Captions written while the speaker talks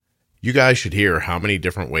You guys should hear how many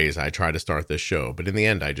different ways I try to start this show, but in the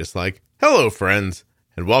end, I just like, hello, friends,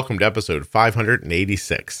 and welcome to episode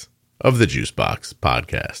 586 of the Juicebox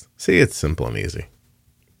Podcast. See, it's simple and easy.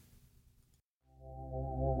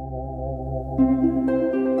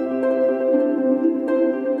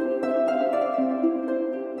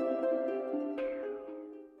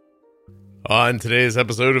 On today's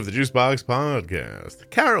episode of the Juicebox Podcast,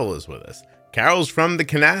 Carol is with us. Carol's from the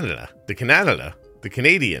Canadian.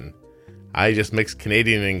 I just mixed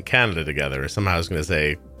Canadian and Canada together. Somehow I was going to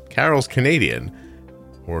say Carol's Canadian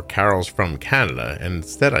or Carol's from Canada. And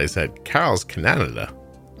instead I said Carol's Canada.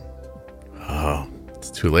 Oh,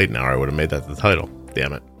 it's too late now. I would have made that the title.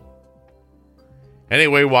 Damn it.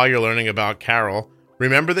 Anyway, while you're learning about Carol,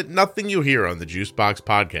 remember that nothing you hear on the Juicebox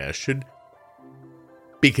Podcast should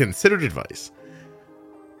be considered advice,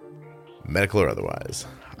 medical or otherwise.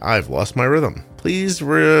 I've lost my rhythm. Please,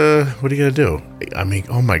 what are you going to do? I mean,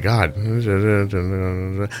 oh my God.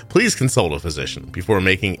 Please consult a physician before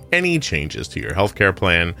making any changes to your healthcare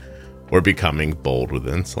plan or becoming bold with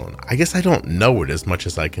insulin. I guess I don't know it as much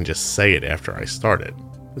as I can just say it after I start it.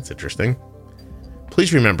 That's interesting.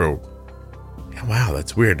 Please remember, wow,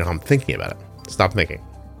 that's weird. Now I'm thinking about it. Stop thinking.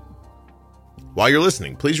 While you're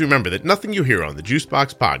listening, please remember that nothing you hear on the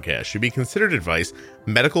Juicebox Podcast should be considered advice,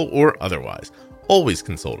 medical or otherwise. Always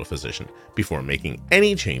consult a physician before making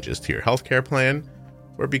any changes to your healthcare plan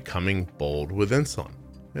or becoming bold with insulin.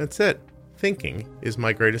 That's it. Thinking is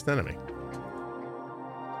my greatest enemy.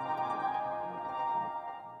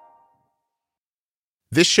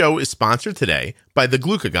 This show is sponsored today by the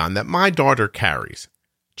glucagon that my daughter carries,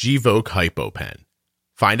 Gvoke HypoPen.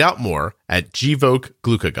 Find out more at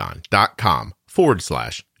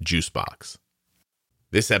gvokeglucagon.com/juicebox.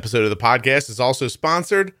 This episode of the podcast is also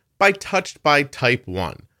sponsored by Touched by Type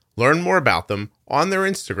 1. Learn more about them on their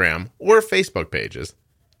Instagram or Facebook pages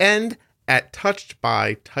and at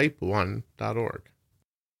touchedbytype1.org.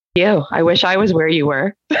 I wish I was where you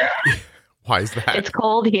were. Why is that? It's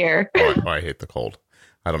cold here. Oh, I hate the cold.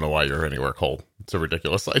 I don't know why you're anywhere cold. It's a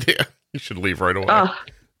ridiculous idea. You should leave right away.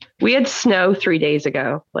 We had snow 3 days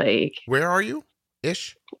ago. Where are you?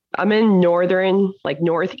 Ish? I'm in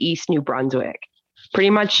northeast New Brunswick.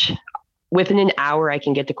 Pretty much within an hour I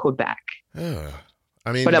can get to Quebec. But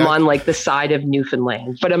I'm on the side of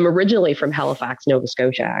Newfoundland. But I'm originally from Halifax, Nova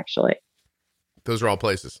Scotia, actually. Those are all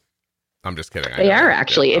places. I'm just kidding. They are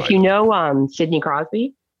actually. If you know Sidney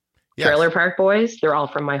Crosby, yes. Trailer Park Boys, they're all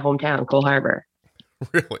from my hometown, Cole Harbour.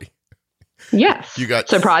 Really? Yes. You got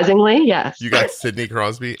surprisingly, yes. You got Sidney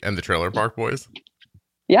Crosby and the Trailer Park Boys?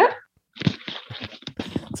 Yeah.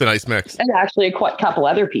 It's a nice mix. And actually a couple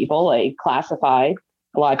other people, Classified.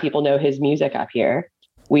 A lot of people know his music up here.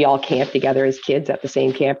 We all camped together as kids at the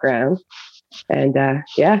same campground. And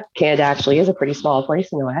Canada actually is a pretty small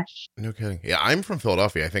place in a way. No kidding. Yeah, I'm from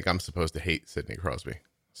Philadelphia. I think I'm supposed to hate Sidney Crosby.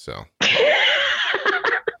 So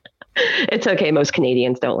it's okay. Most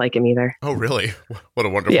Canadians don't like him either. Oh, really? What a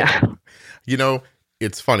wonderful. Yeah. You know,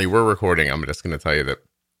 it's funny. We're recording. I'm just going to tell you that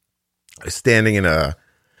I was standing in a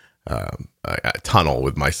tunnel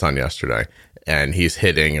with my son yesterday, and he's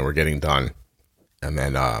hitting, and we're getting done. And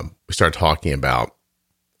then we started talking about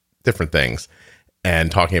different things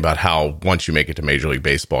and talking about how once you make it to Major League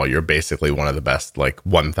Baseball, you're basically one of the best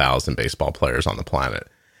 1,000 baseball players on the planet.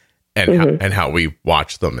 And how we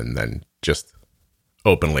watch them and then just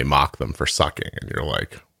openly mock them for sucking. And you're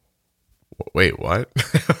like, wait, what?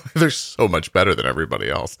 They're so much better than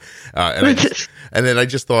everybody else. And then I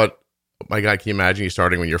just thought, my God, can you imagine you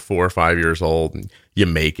starting when you're 4 or 5 years old and you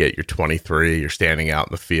make it, you're 23, you're standing out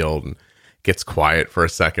in the field and gets quiet for a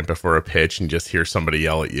second before a pitch and just hear somebody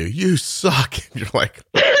yell at you, you suck. And you're like,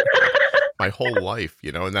 my whole life,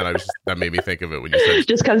 and then that made me think of it when you said,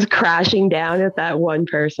 just comes crashing down at that one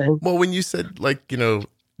person. Well, when you said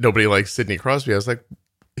nobody likes Sidney Crosby, I was like,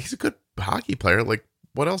 he's a good hockey player.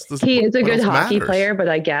 What else does he is a good hockey player, but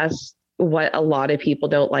I guess what a lot of people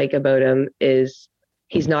don't like about him is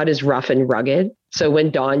he's not as rough and rugged. So when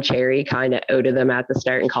Don Cherry kind of outed them at the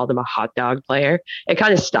start and called him a hot dog player, it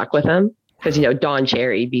kind of stuck with him. Because, Don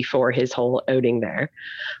Cherry, before his whole outing there,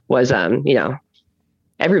 was,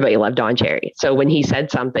 everybody loved Don Cherry. So when he said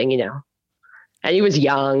something, and he was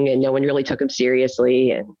young and no one really took him seriously.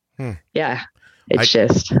 And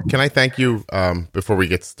Can I thank you before we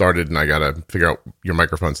get started? And I got to figure out, your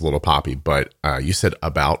microphone's a little poppy, but you said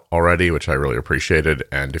about already, which I really appreciated.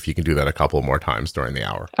 And if you can do that a couple more times during the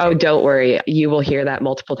hour. Oh, don't worry. You will hear that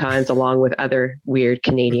multiple times along with other weird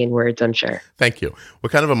Canadian words, I'm sure. Thank you.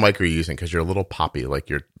 What kind of a mic are you using? Because you're a little poppy,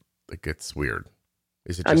 it's weird.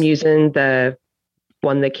 Is it? I'm using the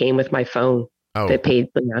one that came with my phone. Oh, that paid,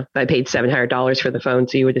 I paid $700 for the phone.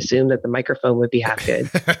 So you would assume that the microphone would be half good.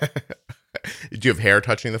 Do you have hair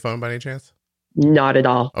touching the phone by any chance? Not at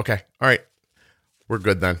all. Okay. All right. We're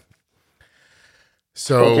good then.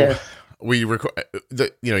 So we record,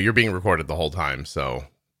 you're being recorded the whole time. So,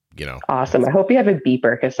 Awesome. I hope you have a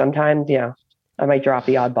beeper because sometimes, I might drop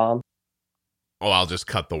the odd bomb. Oh, I'll just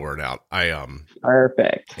cut the word out.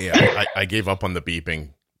 Perfect. Yeah, I gave up on the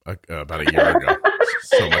beeping about a year ago.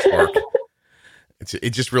 So much work.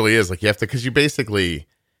 It just really is like you have to, because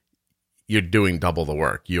you're doing double the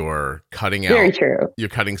work. You're cutting out. Very true. You're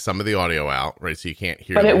cutting some of the audio out, right? So you can't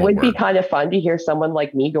hear. But it would be kind of fun to hear someone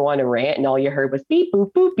like me go on a rant, and all you heard was beep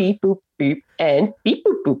boop boop beep boop beep and beep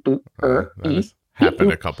boop boop boop. That has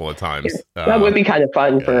happened a couple of times. That would be kind of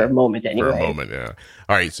fun for a moment, anyway. For a moment, yeah.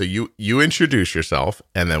 All right, so you introduce yourself,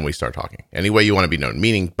 and then we start talking. Any way you want to be known.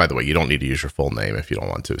 Meaning, by the way, you don't need to use your full name if you don't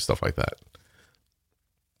want to. Stuff like that.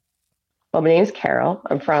 Well, my name is Carol.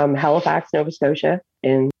 I'm from Halifax, Nova Scotia,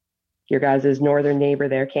 in your guys' northern neighbor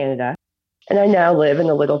there, Canada. And I now live in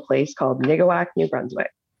a little place called Nigawak, New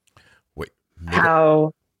Brunswick. Wait.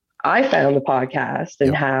 How I found the podcast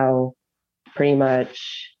and how pretty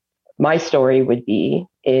much my story would be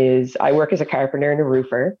is I work as a carpenter and a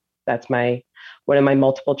roofer. That's one of my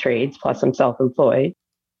multiple trades, plus I'm self-employed.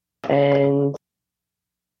 And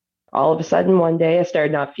all of a sudden, one day I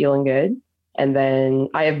started not feeling good. And then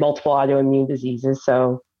I have multiple autoimmune diseases.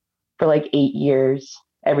 So for like 8 years,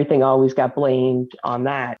 everything always got blamed on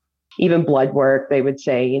that. Even blood work, they would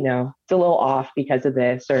say, it's a little off because of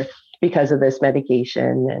this or because of this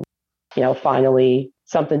medication. And, finally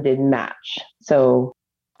something didn't match. So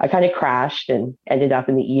I kind of crashed and ended up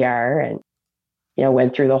in the ER and,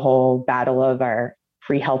 went through the whole battle of our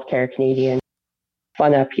free healthcare Canadian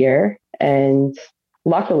fun up here. And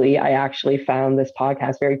luckily, I actually found this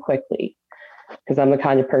podcast very quickly because I'm the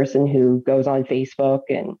kind of person who goes on Facebook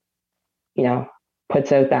and,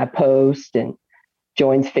 puts out that post and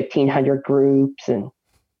joins 1,500 groups and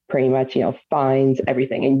pretty much, finds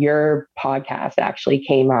everything. And your podcast actually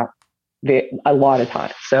came up a lot of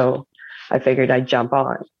times. So I figured I'd jump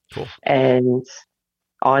on. Cool. And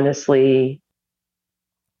honestly,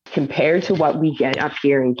 compared to what we get up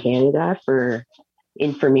here in Canada for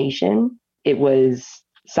information, it was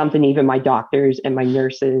something even my doctors and my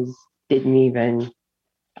nurses didn't even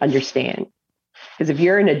understand. Because if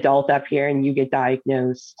you're an adult up here and you get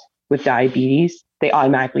diagnosed with diabetes, they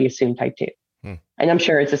automatically assume type 2. And I'm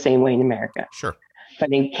sure it's the same way in America. Sure.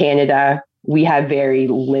 But in Canada, we have very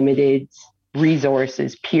limited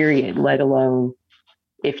resources, period, let alone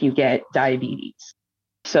if you get diabetes.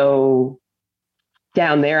 So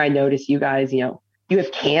down there, I noticed you guys, you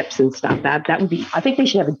have camps and stuff. That would be, I think they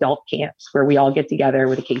should have adult camps where we all get together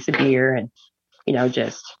with a case of beer and,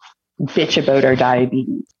 just bitch about our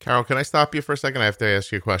diabetes. Carol, can I stop you for a second? I have to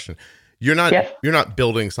ask you a question. You're not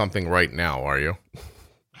building something right now, are you?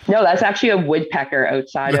 No, that's actually a woodpecker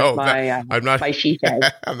outside of my sheet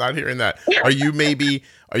shed. I'm not hearing that. Are you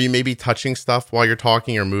maybe touching stuff while you're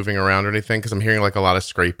talking or moving around or anything? Because I'm hearing like a lot of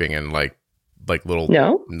scraping and like little.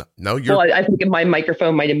 No. You're. Well, I think my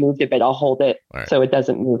microphone might have moved a bit. I'll hold it so it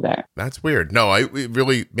doesn't move there. That's weird. No,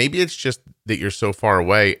 maybe it's just that you're so far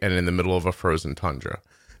away and in the middle of a frozen tundra.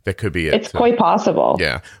 That could be it. It's quite possible.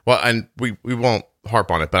 Yeah. Well, and we won't harp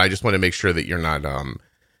on it, but I just want to make sure that you're not.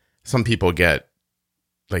 Some people get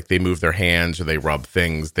like they move their hands or they rub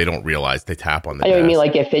things. They don't realize they tap on the desk. You mean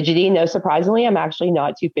like get fidgety? No, surprisingly, I'm actually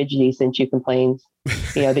not too fidgety since you complained,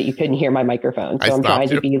 that you couldn't hear my microphone. So I'm trying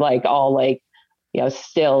to be like all like,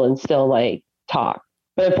 still and still like talk.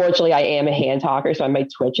 But unfortunately, I am a hand talker, so I might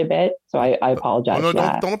twitch a bit. So I apologize for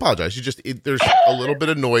that. Don't apologize. There's a little bit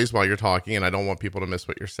of noise while you're talking, and I don't want people to miss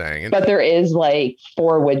what you're saying. But there is like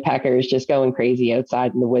 4 woodpeckers just going crazy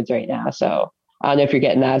outside in the woods right now. So I don't know if you're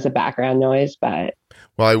getting that as a background noise, but...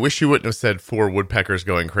 Well, I wish you wouldn't have said 4 woodpeckers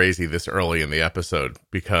going crazy this early in the episode,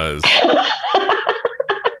 because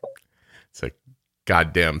it's a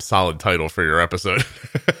goddamn solid title for your episode.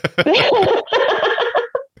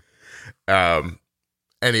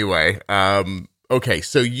 Anyway, okay,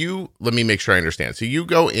 so let me make sure I understand. So you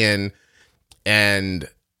go in and,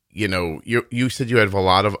 you said you had a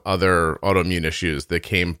lot of other autoimmune issues that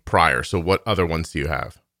came prior. So what other ones do you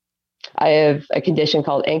have? I have a condition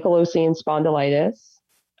called ankylosing spondylitis.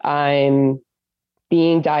 I'm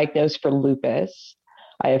being diagnosed for lupus.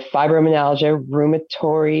 I have fibromyalgia,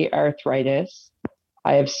 rheumatoid arthritis.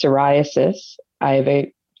 I have psoriasis. I have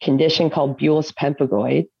a condition called bullous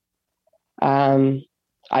pemphigoid.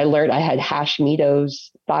 I learned I had Hashimoto's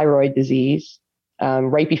thyroid disease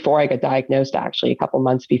right before I got diagnosed, actually, a couple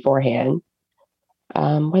months beforehand.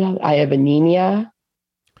 What else? I have anemia.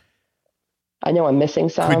 I know I'm missing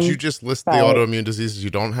some. Could you just list the autoimmune diseases you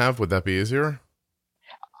don't have? Would that be easier?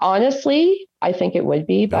 Honestly, I think it would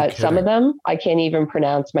be, but some of them I can't even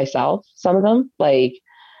pronounce myself. Some of them, like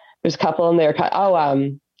there's a couple in there.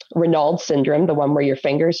 Raynaud's syndrome, the one where your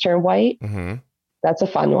fingers turn white. Mm-hmm. That's a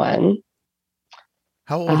fun one.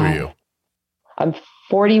 How old are you? I'm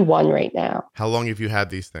 41 right now. How long have you had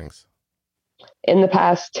these things? In the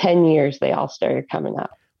past 10 years, they all started coming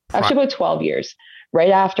up. Actually, about 12 years.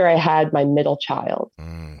 Right after I had my middle child.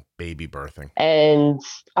 Baby birthing. And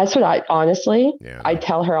that's what I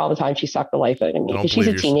tell her all the time she sucked the life out of me. Because she's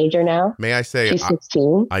a teenager now. May I say, she's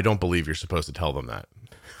 16. I don't believe you're supposed to tell them that.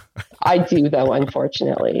 I do, though,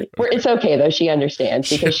 unfortunately. Okay. It's okay, though. She understands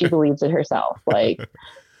because she believes it herself. Like,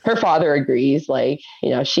 her father agrees. Like,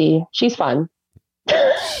 she's fun.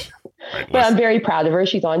 But I'm very proud of her.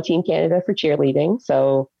 She's on Team Canada for cheerleading.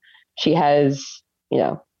 So she has,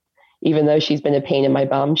 even though she's been a pain in my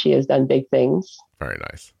bum, she has done big things. Very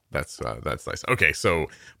nice. That's nice. Okay, so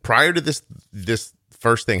prior to this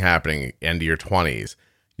first thing happening, end of your 20s,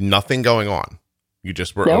 nothing going on. You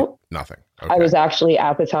just were nothing. Okay. I was actually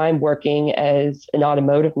at the time working as an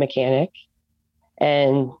automotive mechanic,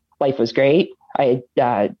 and life was great. I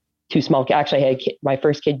had two small. Actually, I had my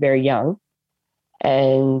first kid very young,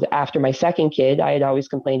 and after my second kid, I had always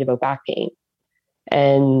complained about back pain,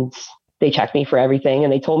 and they checked me for everything,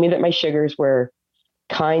 and they told me that my sugars were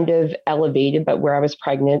kind of elevated, but where I was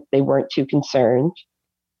pregnant, they weren't too concerned.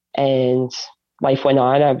 And life went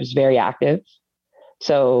on. I was very active.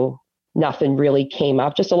 So nothing really came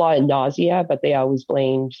up, just a lot of nausea, but they always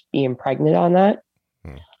blamed being pregnant on that.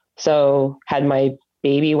 So had my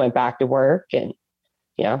baby, went back to work, and,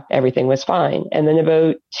 everything was fine. And then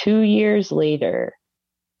about 2 years later,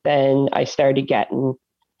 then I started getting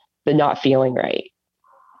the not feeling right.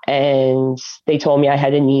 And they told me I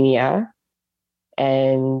had anemia.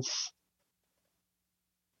 And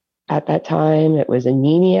at that time, it was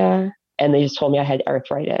anemia. And they just told me I had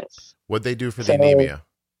arthritis. What'd they do for the anemia?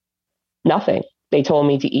 Nothing. They told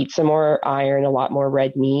me to eat some more iron, a lot more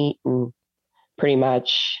red meat, and pretty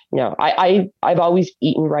much, I've always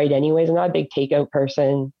eaten right anyways. I'm not a big takeout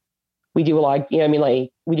person. We do a lot, we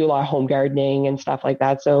do a lot of home gardening and stuff like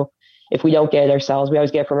that. So if we don't get it ourselves, we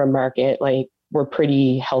always get it from a market. Like, we're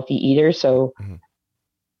pretty healthy eaters. So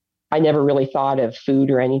I never really thought of food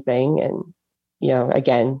or anything. And,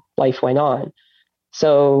 again, life went on.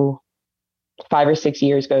 So 5 or 6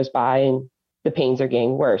 years goes by and the pains are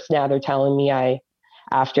getting worse. Now they're telling me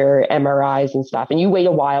after MRIs and stuff, and you wait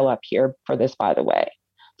a while up here for this, by the way.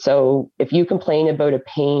 So if you complain about a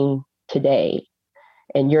pain today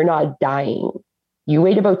and you're not dying, you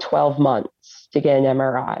wait about 12 months to get an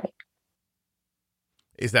MRI.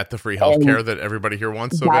 Is that the free healthcare that everybody here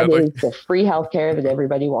wants so badly? That is the free healthcare that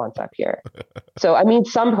everybody wants up here. So,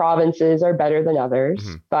 some provinces are better than others,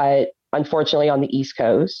 but unfortunately on the East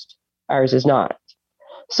Coast, ours is not.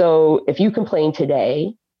 So if you complain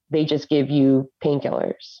today, they just give you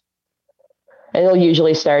painkillers. And they'll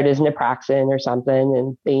usually start as naproxen or something,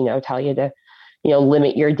 and they, tell you to,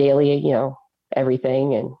 limit your daily,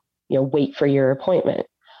 everything, and, wait for your appointment.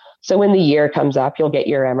 So when the year comes up, you'll get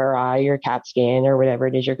your MRI, your CAT scan, or whatever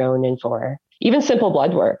it is you're going in for. Even simple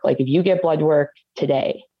blood work. Like if you get blood work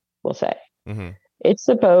today, we'll say, it's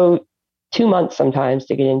about 2 months sometimes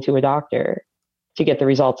to get into a doctor to get the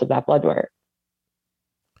results of that blood work.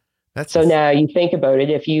 So now you think about it.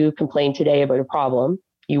 If you complain today about a problem,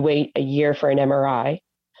 you wait a year for an MRI.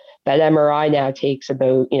 That MRI now takes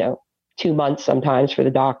about, 2 months sometimes for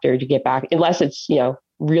the doctor to get back, unless it's,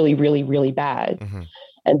 really, really, really bad.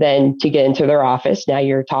 And then to get into their office, now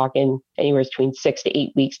you're talking anywhere between 6 to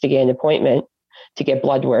 8 weeks to get an appointment to get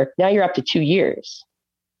blood work. Now you're up to 2 years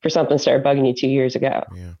for something that started bugging you 2 years ago.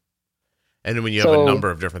 Yeah. And then when you have a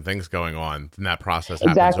number of different things going on, then that process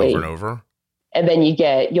happens over and over. And then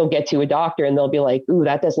you'll get to a doctor and they'll be like, ooh,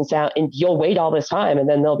 that doesn't sound, and you'll wait all this time. And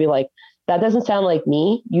then they'll be like, that doesn't sound like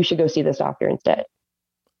me. You should go see this doctor instead.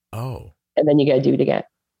 Oh. And then you got to do it again.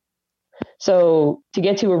 So to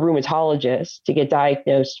get to a rheumatologist to get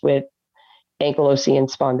diagnosed with ankylosing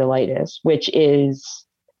spondylitis, which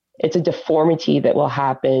it's a deformity that will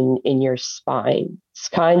happen in your spine. It's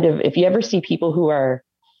kind of, if you ever see people who are,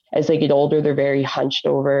 as they get older, they're very hunched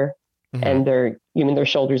over and their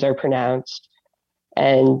shoulders are pronounced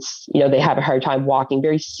and, they have a hard time walking,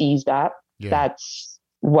 very seized up. Yeah. That's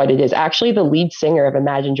what it is. Actually, the lead singer of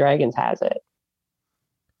Imagine Dragons has it.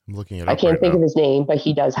 I'm looking at it. I can't think of his name, but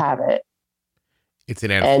he does have it. It's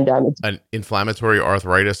an inflammatory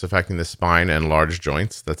arthritis affecting the spine and large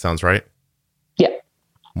joints. That sounds right? Yeah.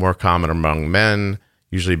 More common among men,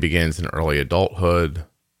 usually begins in early adulthood,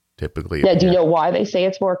 typically. Now, do you know why they say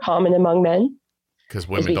it's more common among men? Because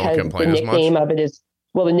women don't complain as much? The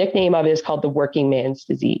nickname of it is called the working man's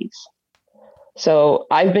disease. So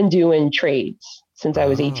I've been doing trades since I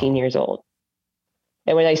was 18 years old.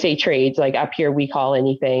 And when I say trades, like up here, we call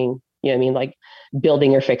anything, like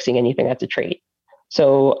building or fixing anything, that's a trade.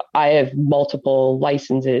 So I have multiple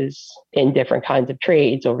licenses in different kinds of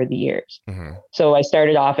trades over the years. Mm-hmm. So I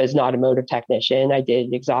started off as an automotive technician. I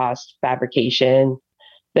did exhaust fabrication.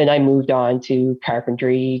 Then I moved on to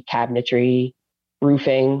carpentry, cabinetry,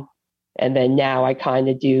 roofing. And then now I kind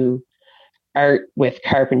of do art with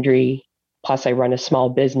carpentry. Plus I run a small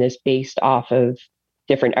business based off of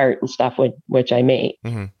different art and stuff which I make.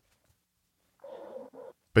 Mm-hmm.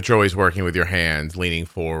 But you're always working with your hands, leaning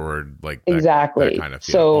forward, like exactly. That kind of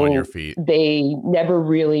feel on your feet. They never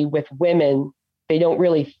really, with women, they don't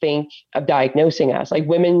really think of diagnosing us. Like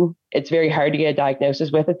women, it's very hard to get a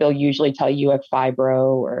diagnosis with it. They'll usually tell you have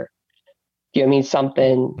fibro or,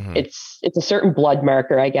 something. Mm-hmm. It's a certain blood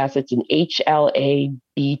marker, I guess. It's an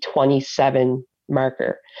HLA-B27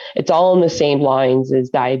 marker. It's all in the same lines as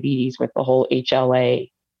diabetes with the whole HLA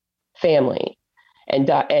family. And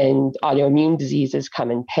autoimmune diseases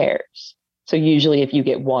come in pairs. So usually if you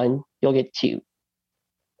get one, you'll get two.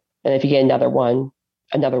 And if you get another one's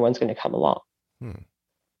going to come along.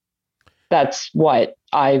 That's what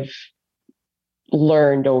I've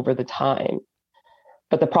learned over the time.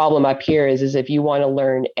 But the problem up here is if you want to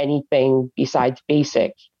learn anything besides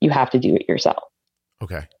basic, you have to do it yourself.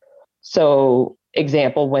 Okay. So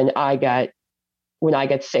example, when I got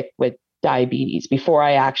sick with diabetes, before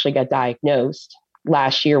I actually got diagnosed,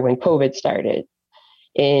 last year when COVID started,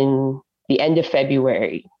 in the end of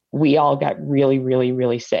February, we all got really, really,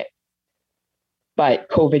 really sick. But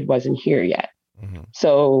COVID wasn't here yet. Mm-hmm.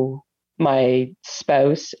 So my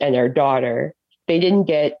spouse and our daughter, they didn't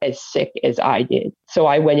get as sick as I did. So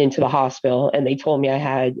I went into the hospital and they told me I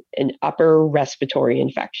had an upper respiratory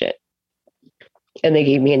infection. And they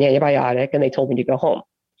gave me an antibiotic and they told me to go home.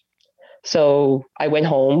 So I went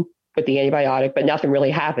home with the antibiotic, but nothing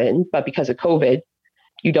really happened. But because of COVID,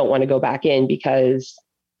 you don't want to go back in because,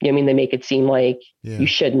 they make it seem like you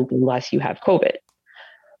shouldn't unless you have COVID.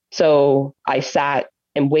 So I sat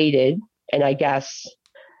and waited. And I guess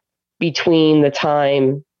between the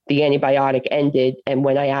time the antibiotic ended and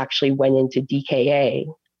when I actually went into DKA,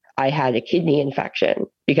 I had a kidney infection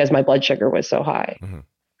because my blood sugar was so high. Mm-hmm.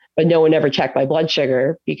 But no one ever checked my blood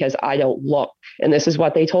sugar because I don't look. And this is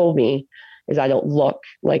what they told me, is I don't look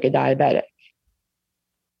like a diabetic.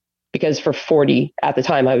 Because for 40, at the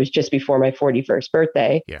time, I was just before my 41st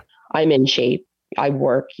birthday. Yeah. I'm in shape. I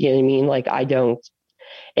work, Like I don't.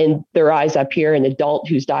 And their eyes up here, an adult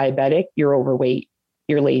who's diabetic, you're overweight,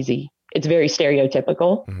 you're lazy. It's very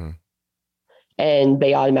stereotypical. Mm-hmm. And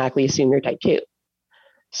they automatically assume you're type 2.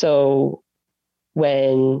 So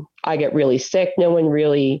when I get really sick, no one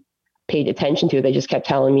really paid attention to it. They just kept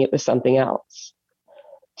telling me it was something else.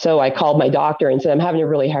 So I called my doctor and said, I'm having a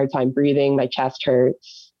really hard time breathing. My chest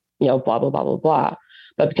hurts. Blah, blah, blah, blah, blah.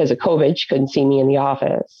 But because of COVID, she couldn't see me in the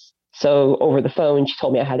office. So over the phone, she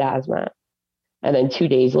told me I had asthma. And then 2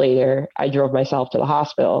 days later, I drove myself to the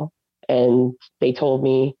hospital and they told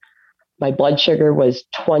me my blood sugar was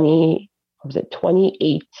 28? It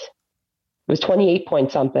was 28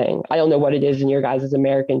 point something. I don't know what it is in your guys'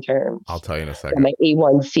 American terms. I'll tell you in a second. And my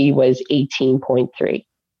A1C was 18.3.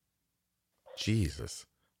 Jesus.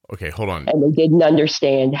 Okay, hold on. And they didn't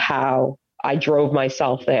understand how I drove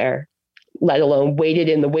myself there, let alone waited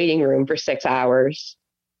in the waiting room for 6 hours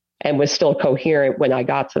and was still coherent when I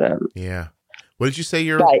got to them. Yeah. What did you say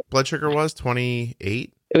your blood sugar was?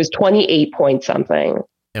 28? It was 28 point something.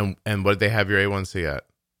 And what did they have your A1C at?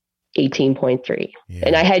 18.3. Yeah.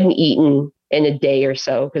 And I hadn't eaten in a day or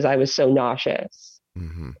so because I was so nauseous.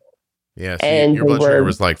 Mm-hmm. Yeah. So and your blood sugar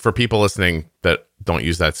was like, for people listening that don't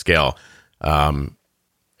use that scale, her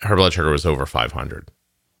blood sugar was over 500.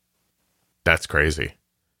 That's crazy.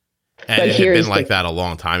 And it had been like that a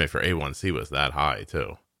long time if your A1C was that high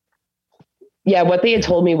too. Yeah, what they had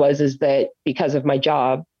told me is that because of my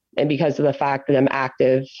job and because of the fact that I'm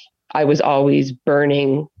active, I was always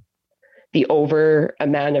burning the over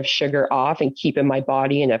amount of sugar off and keeping my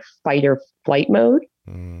body in a fight or flight mode.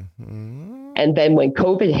 Mm-hmm. And then when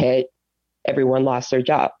COVID hit, everyone lost their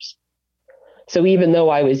jobs. So even though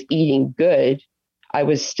I was eating good, I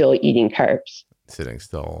was still eating carbs. Sitting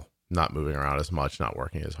still, not moving around as much, not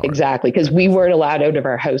working as hard. Exactly, because we weren't allowed out of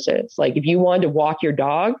our houses. Like if you wanted to walk your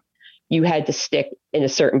dog, you had to stick in a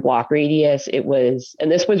certain block radius. It was,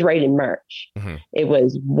 and this was right in March. Mm-hmm. It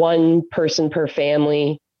was one person per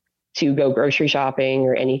family to go grocery shopping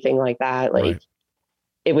or anything like that. Like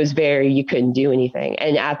it was you couldn't do anything.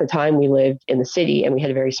 And at the time we lived in the city and we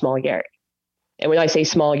had a very small yard. And when I say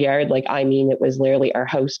small yard, like, I mean, it was literally our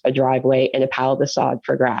house, a driveway, and a pallet of sod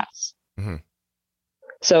for grass. Mm-hmm.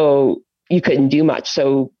 So you couldn't do much.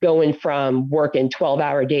 So going from working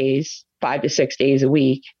 12-hour days, 5 to 6 days a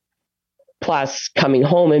week, plus coming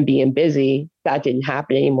home and being busy, that didn't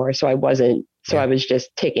happen anymore. So I was just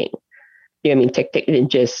ticking, you know what I mean? Tick, tick, and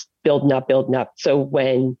just building up. So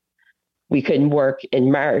when we couldn't work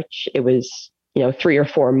in March, it was, 3 or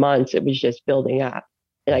 4 months, it was just building up.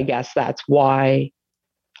 And I guess that's why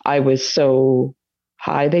I was so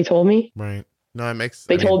high, they told me. Right. No, it makes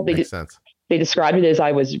sense. They described it as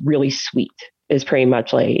I was really sweet, is pretty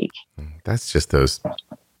much like. That's just that's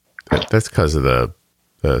because of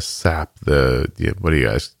the sap, what do you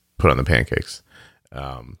guys put on the pancakes?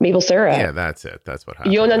 Maple syrup. Yeah, that's it. That's what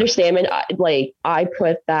happened. You don't understand, man. I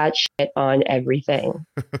put that shit on everything.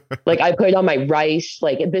 Like, I put it on my rice.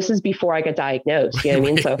 Like, this is before I got diagnosed. You know what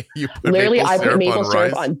I mean? So literally, I put maple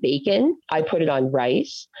syrup on bacon. I put it on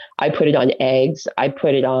rice. I put it on eggs. I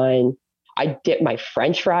dip my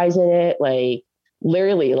French fries in it. Like,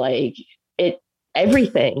 literally, like,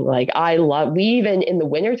 everything. Like, we even in the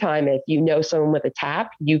wintertime, if you know someone with a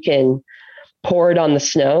tap, you can pour it on the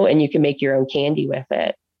snow and you can make your own candy with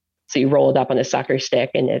it. So you roll it up on a sucker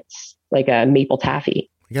stick and it's like a maple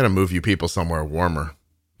taffy. You got to move you people somewhere warmer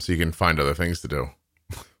so you can find other things to do.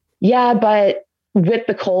 Yeah, but with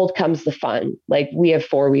the cold comes the fun. Like, we have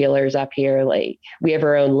 4-wheelers up here. Like, we have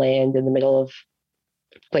our own land in the middle of,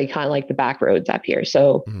 like, kind of like the back roads up here.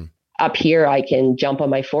 So up here, I can jump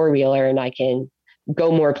on my 4-wheeler and I can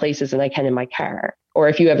go more places than I can in my car. Or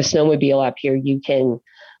if you have a snowmobile up here, you can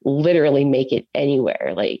literally make it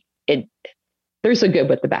anywhere. Like, there's the good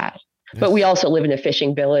with the bad. Yes. But we also live in a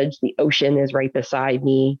fishing village. The ocean is right beside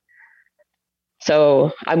me.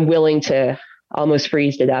 So I'm willing to almost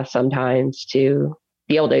freeze to death sometimes to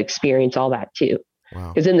be able to experience all that too.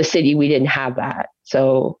 Wow. Because in the city, we didn't have that.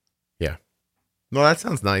 So yeah. No, that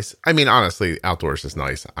sounds nice. I mean, honestly, outdoors is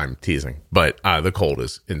nice. I'm teasing, but the cold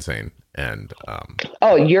is insane. And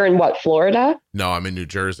oh, you're in what, Florida? No, I'm in New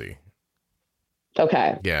Jersey.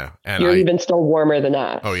 Okay. Yeah. And you're even still warmer than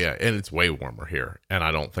us. Oh yeah. And it's way warmer here. And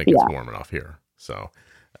I don't think it's warm enough here. So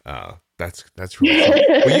that's really fun.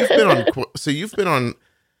 Well,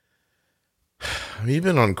 you've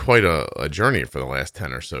been on quite a journey for the last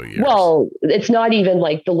 10 or so years. Well, it's not even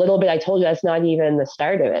like the little bit I told you, that's not even the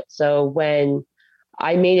start of it. So when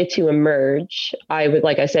I made it to Emerge,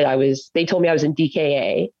 like I said, they told me I was in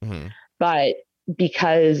DKA, but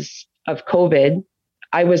because of COVID,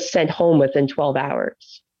 I was sent home within 12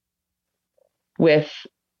 hours with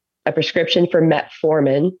a prescription for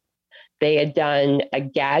metformin. They had done a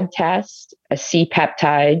GAD test, a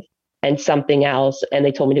C-peptide, and something else, and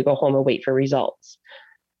they told me to go home and wait for results.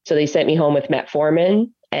 So they sent me home with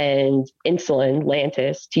metformin and insulin,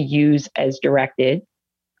 Lantus, to use as directed,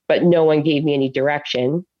 but no one gave me any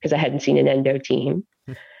direction because I hadn't seen an endo team.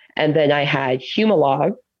 And then I had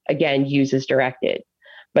Humalog, again, use as directed.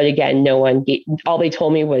 But again, all they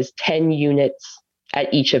told me was 10 units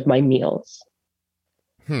at each of my meals.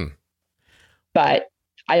 But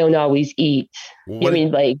I don't always eat. I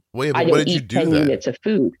don't eat 10 units of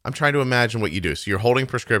food. I'm trying to imagine what you do. So you're holding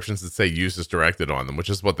prescriptions that say use as directed on them, which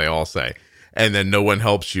is what they all say. And then no one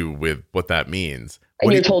helps you with what that means.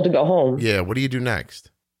 And you're told to go home. Yeah. What do you do next?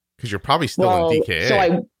 Because you're probably still in DKA.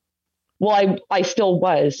 So I still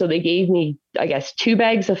was. So they gave me, I guess, 2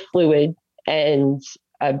 bags of fluid and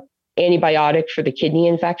an antibiotic for the kidney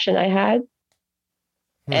infection I had.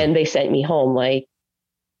 And they sent me home, like,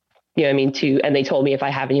 you know what I mean, and they told me if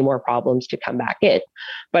I have any more problems to come back in.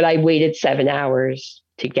 But I waited 7 hours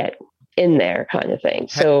to get in there, kind of thing.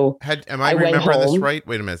 So am I remembering this right?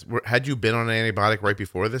 Wait a minute. Had you been on an antibiotic right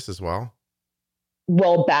before this as well?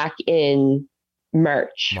 Well, back in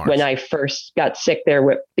March when I first got sick there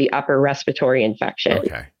with the upper respiratory infection.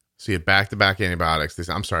 Okay. So you had back-to-back antibiotics.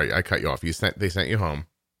 I'm sorry, I cut you off. They sent you home.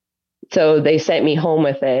 So they sent me home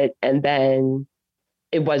with it, and then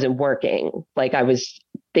it wasn't working. Like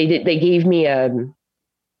they gave me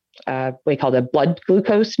what you call a blood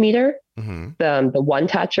glucose meter, the One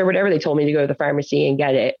Touch or whatever. They told me to go to the pharmacy and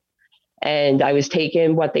get it. And I was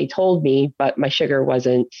taking what they told me, but my sugar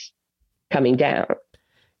wasn't coming down.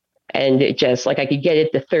 And it just, like, I could get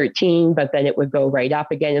it to 13, but then it would go right up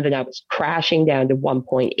again. And then I was crashing down to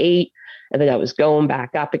 1.8. And then I was going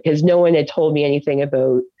back up because no one had told me anything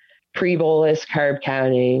about pre-bolus carb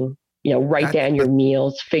counting, write down your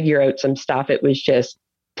meals, figure out some stuff. It was just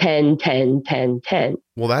 10, 10, 10, 10.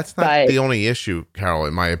 Well, that's not the only issue, Carol,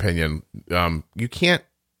 in my opinion. You can't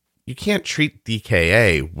treat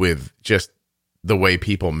DKA with just the way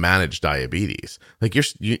people manage diabetes. Like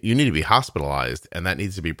you need to be hospitalized, and that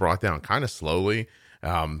needs to be brought down kind of slowly.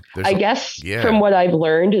 I guess from what I've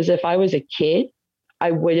learned is if I was a kid,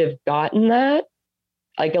 I would have gotten that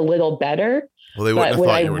like a little better. Well, they wouldn't but have when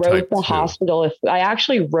thought I you were wrote type the 2. hospital, I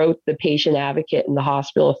actually wrote the patient advocate and the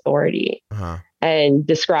hospital authority and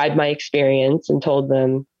described my experience and told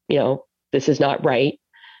them, this is not right.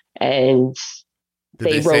 And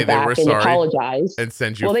they wrote back and apologized and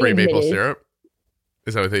send you free maple syrup.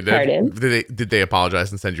 Is that what they did? Pardon? Did they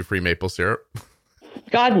apologize and send you free maple syrup?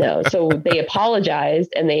 God no. So they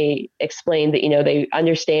apologized and they explained that, they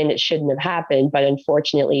understand it shouldn't have happened, but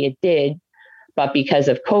unfortunately it did. But because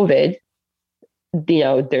of COVID,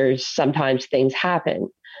 there's sometimes things happen.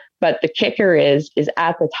 But the kicker is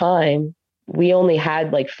at the time, we only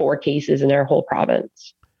had like 4 cases in our whole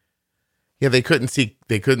province. Yeah, they couldn't see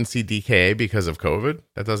DKA because of COVID.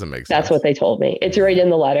 That doesn't make sense. That's what they told me. It's right in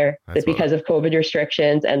the letter that because of COVID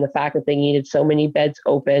restrictions and the fact that they needed so many beds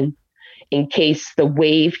open in case the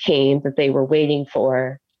wave came that they were waiting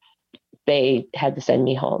for, they had to send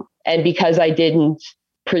me home. And because I didn't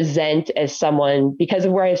present as someone, because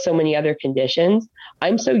of where I have so many other conditions,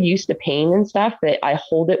 I'm so used to pain and stuff that I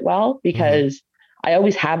hold it well because I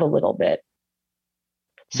always have a little bit.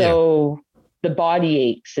 So the body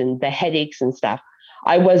aches and the headaches and stuff,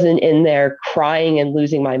 I wasn't in there crying and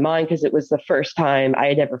losing my mind because it was the first time I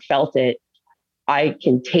had ever felt it. I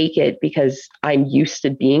can take it because I'm used to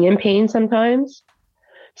being in pain sometimes.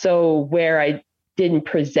 So where I didn't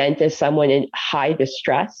present as someone in high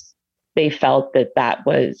distress, they felt that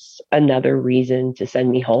was another reason to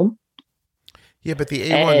send me home. Yeah, but the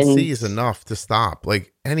A1C is enough to stop.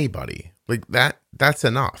 Like anybody, like that's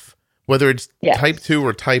enough. Whether it's type 2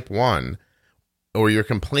 or type 1, or you're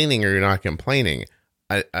complaining or you're not complaining.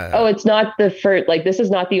 It's not the first, like this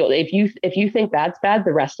is not the old, if you think that's bad,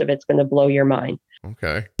 the rest of it's going to blow your mind.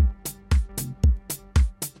 Okay.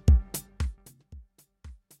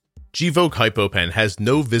 Gvoke HypoPen has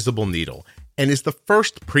no visible needle and is the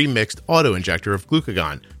first pre-mixed auto-injector of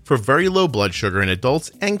glucagon for very low blood sugar in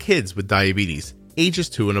adults and kids with diabetes, ages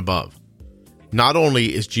 2 and above. Not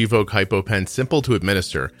only is Gvoke HypoPen simple to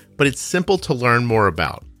administer, but it's simple to learn more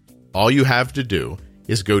about. All you have to do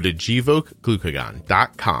is go to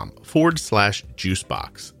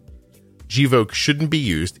gvokeglucagon.com/juicebox. Gvoke shouldn't be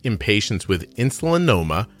used in patients with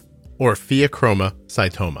insulinoma or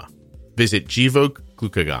pheochromocytoma. Visit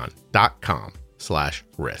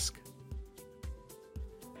gvokeglucagon.com/risk.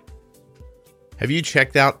 Have you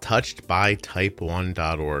checked out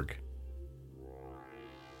touchedbytype1.org?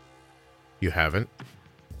 You haven't?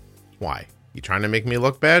 Why? You trying to make me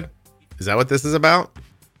look bad? Is that what this is about?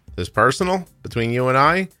 This personal between you and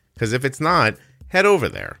I? Because if it's not, head over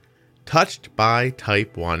there.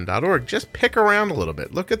 Touchedbytype1.org. Just pick around a little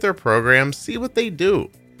bit. Look at their programs. See what they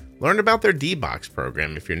do. Learn about their D-Box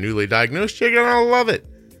program. If you're newly diagnosed, you're going to love it.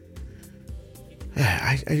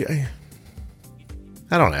 I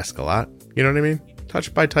don't ask a lot. You know what I mean?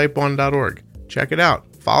 Touchedbytype1.org. Check it out.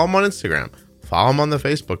 Follow them on Instagram. Follow them on the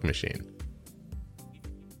Facebook machine.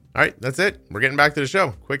 All right, that's it. We're getting back to the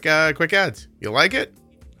show. Quick ads. You like it?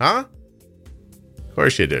 Huh? Of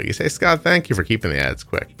course you do. You say, Scott, thank you for keeping the ads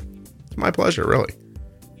quick. It's my pleasure, really.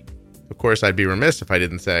 Of course, I'd be remiss if I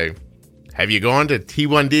didn't say, have you gone to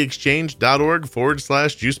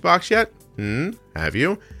t1dexchange.org/juicebox yet? Have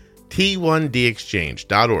you?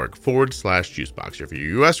 t1dexchange.org/juicebox. If you're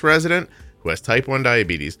a U.S. resident who has type 1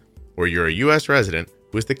 diabetes, or you're a U.S. resident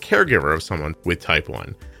who is the caregiver of someone with type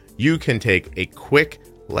 1, you can take a quick,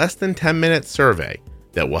 less than 10-minute survey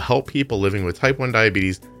that will help people living with type 1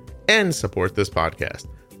 diabetes and support this podcast.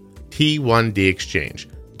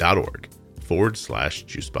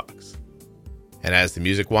 t1dexchange.org/juicebox. And as the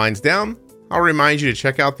music winds down, I'll remind you to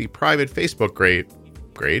check out the private Facebook grade.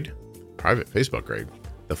 The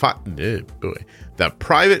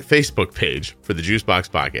private Facebook page for the Juicebox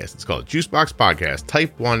Podcast. It's called Juicebox Podcast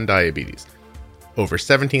Type 1 Diabetes. Over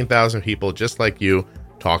 17,000 people just like you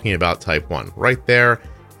talking about type 1 right there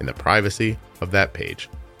in the privacy of that page.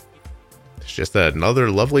 It's just another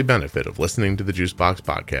lovely benefit of listening to the Juicebox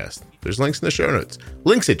Podcast. There's links in the show notes.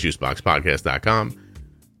 Links at juiceboxpodcast.com.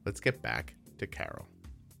 Let's get back to Carol.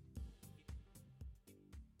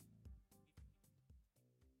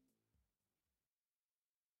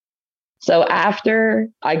 So after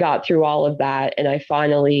I got through all of that and I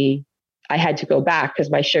had to go back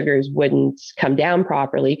because my sugars wouldn't come down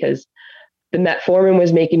properly because the metformin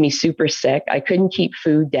was making me super sick. I couldn't keep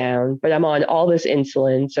food down, but I'm on all this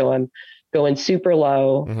insulin. So I'm going super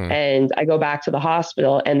low. Mm-hmm. And I go back to the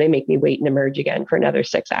hospital and they make me wait and emerge again for another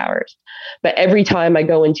 6 hours. But every time I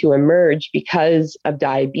go into emerge, because of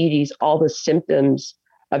diabetes, all the symptoms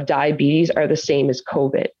of diabetes are the same as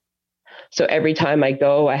COVID. So every time I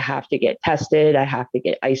go, I have to get tested, I have to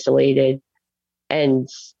get isolated. And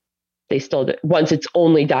they still do. Once it's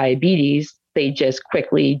only diabetes, they just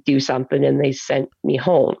quickly do something and they sent me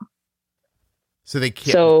home. So they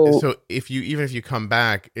can't. So even if you come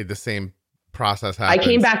back, the same process happens. I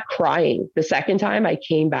came back crying. The second time I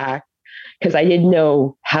came back because I didn't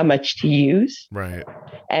know how much to use. Right.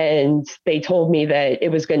 And they told me that it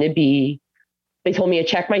was going to be, they told me to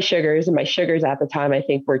check my sugars, and my sugars at the time, I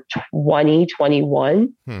think, were 20,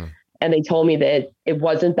 21. And they told me that it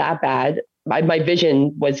wasn't that bad. My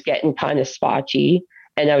vision was getting kind of spotchy,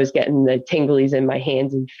 and I was getting the tinglies in my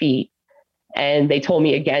hands and feet. And they told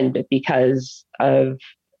me again that because of,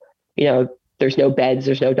 there's no beds,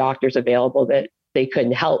 there's no doctors available, that they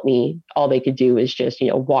couldn't help me. All they could do is just,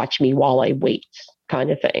 watch me while I wait,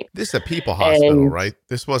 kind of thing. This is a people hospital, right?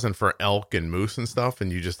 This wasn't for elk and moose and stuff,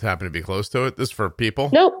 and you just happen to be close to it. This is for people?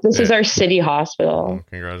 Nope. This is our city hospital. Oh,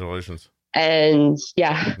 congratulations. And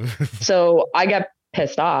yeah, so I got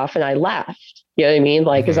pissed off and I left. You know what I mean?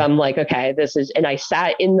 Like, because I'm like, okay, and I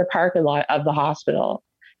sat in the parking lot of the hospital.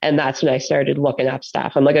 And that's when I started looking up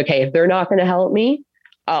stuff. I'm like, okay, if they're not going to help me,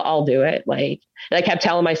 I'll do it. Like, and I kept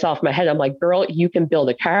telling myself in my head, I'm like, girl, you can build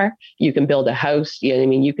a car, you can build a house. You know what I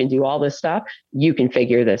mean? You can do all this stuff. You can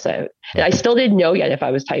figure this out. And I still didn't know yet if I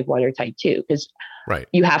was type 1 or type 2, because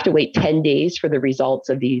you have to wait 10 days for the results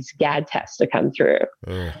of these GAD tests to come through.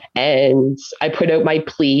 And I put out my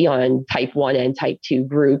plea on type 1 and type 2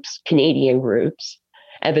 groups, Canadian groups.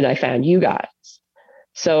 And then I found you guys.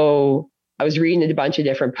 So I was reading a bunch of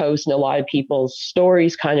different posts, and a lot of people's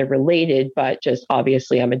stories kind of related, but just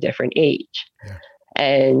obviously I'm a different age.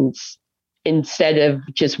 And instead of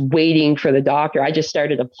just waiting for the doctor, I just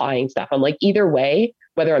started applying stuff. I'm like, either way,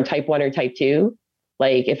 whether I'm type 1 or type 2,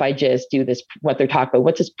 like if I just do this, what they're talking about,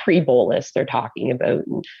 what's this pre-bolus they're talking about?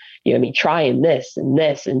 And, trying this and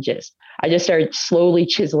this, and I just started slowly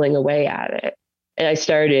chiseling away at it. And I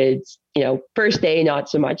started, first day, not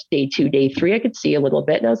so much. Day 2, day 3, I could see a little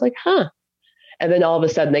bit. And I was like, huh. And then all of a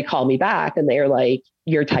sudden they called me back and they were like,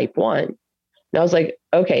 you're type 1. And I was like,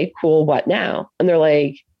 okay, cool. What now? And they're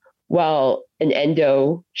like, well, an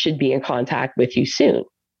endo should be in contact with you soon.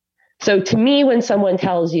 So to me, when someone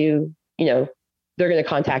tells you, they're going to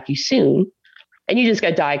contact you soon, and you just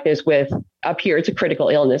got diagnosed with, up here, it's a critical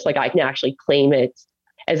illness. Like I can actually claim it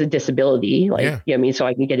as a disability, so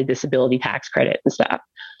I can get a disability tax credit and stuff.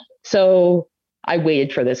 So I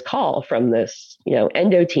waited for this call from this,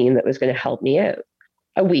 endo team that was going to help me out.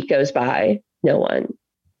 A week goes by, no one.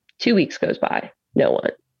 2 weeks goes by, no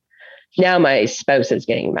one. Now my spouse is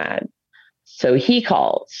getting mad. So he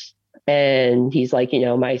calls and he's like,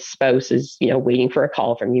 my spouse is, waiting for a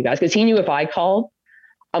call from you guys, because he knew if I called,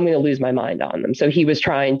 I'm going to lose my mind on them. So he was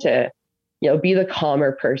trying to, be the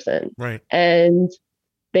calmer person. Right. And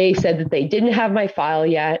they said that they didn't have my file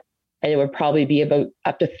yet. And it would probably be about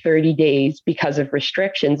up to 30 days because of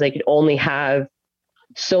restrictions. They could only have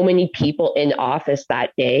so many people in office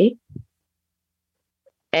that day.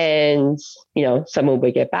 And, someone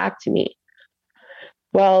would get back to me.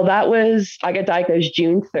 Well, I got diagnosed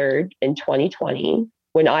June 3rd in 2020.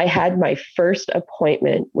 When I had my first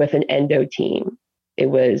appointment with an endo team, it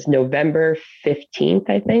was November 15th,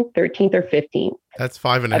 I think, 13th or 15th. That's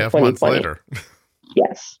 5.5 months later.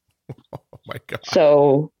 Yes. Oh my God.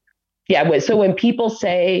 So when people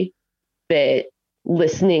say that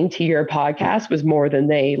listening to your podcast was more than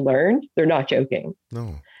they learned, they're not joking.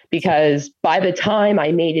 No. Because by the time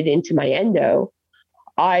I made it into my endo,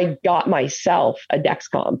 I got myself a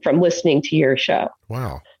Dexcom from listening to your show.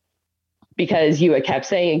 Wow. Because you had kept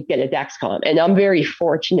saying, get a Dexcom. And I'm very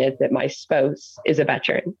fortunate that my spouse is a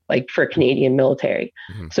veteran, like for Canadian military.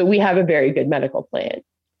 Mm-hmm. So we have a very good medical plan.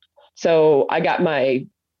 So I got my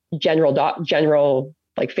general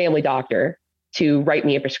family doctor to write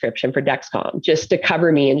me a prescription for Dexcom just to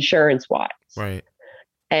cover me insurance wise. Right.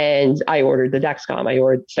 And I ordered the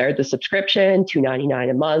Dexcom. Started the subscription,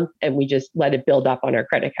 $2.99 a month, and we just let it build up on our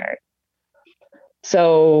credit card.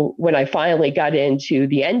 So when I finally got into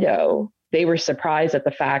the endo, they were surprised at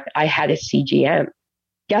the fact I had a CGM.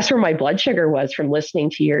 Guess where my blood sugar was from listening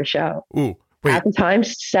to your show? Ooh, wait. At the time,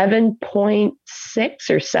 7.6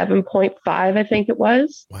 or 7.5, I think it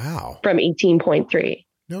was. Wow. From 18.3.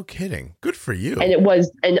 No kidding. Good for you. And it was,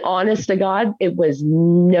 and honest to God, it was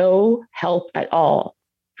no help at all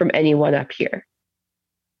from anyone up here.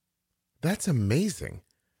 That's amazing.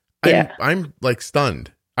 Yeah. I'm like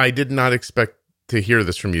stunned. I did not expect to hear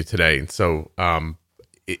this from you today. And so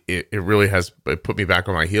it really has put me back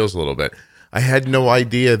on my heels a little bit. I had no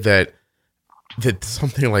idea that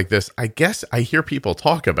something like this, I guess I hear people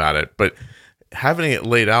talk about it, but having it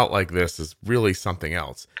laid out like this is really something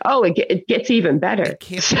else. Oh, it gets even better. It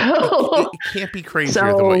can't be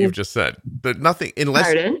crazier than what you've just said. But nothing,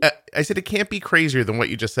 unless I said it can't be crazier than what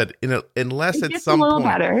you just said. Unless at some point,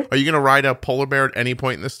 better. Are you going to ride a polar bear at any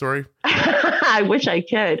point in this story? I wish I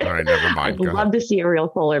could. All right, never mind. I'd love to see a real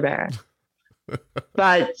polar bear.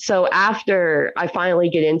 But so after I finally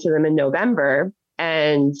get into them in November,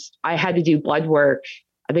 and I had to do blood work,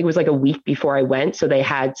 I think it was like a week before I went. So they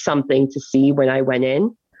had something to see when I went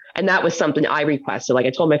in. And that was something I requested. Like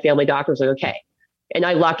I told my family doctor, I was like, okay. And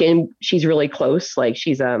I luck in, she's really close. Like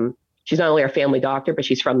she's not only our family doctor, but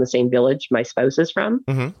she's from the same village my spouse is from.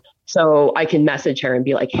 Mm-hmm. So I can message her and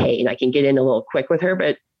be like, hey, and I can get in a little quick with her,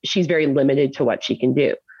 but she's very limited to what she can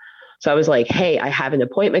do. So I was like, hey, I have an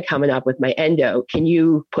appointment coming up with my endo. Can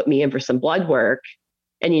you put me in for some blood work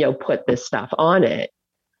and, put this stuff on it?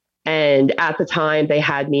 And at the time they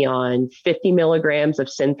had me on 50 milligrams of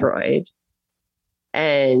Synthroid.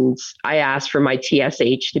 And I asked for my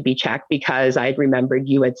TSH to be checked because I'd remembered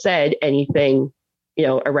you had said anything,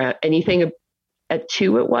 around anything at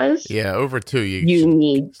 2 it was. Yeah, over 2 you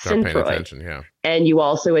need Synthroid. Attention, yeah. And you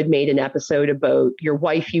also had made an episode about your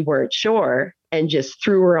wife you weren't sure and just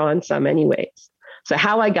threw her on some anyways. So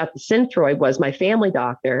how I got the Synthroid was my family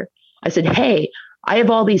doctor. I said, hey, I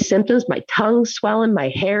have all these symptoms. My tongue's swelling, my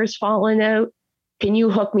hair's falling out. Can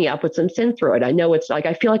you hook me up with some Synthroid? I know it's like,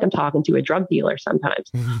 I feel like I'm talking to a drug dealer sometimes.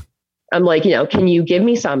 Mm-hmm. I'm like, can you give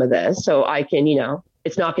me some of this so I can,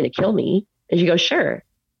 it's not going to kill me? And she goes, sure.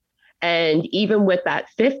 And even with that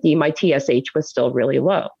 50, my TSH was still really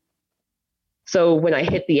low. So when I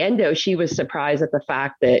hit the endo, she was surprised at the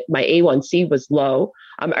fact that my A1C was low.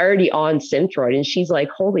 I'm already on Synthroid. And she's like,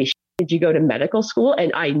 holy shit, did you go to medical school?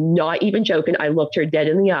 And I'm not even joking. I looked her dead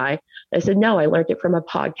in the eye. I said, no, I learned it from a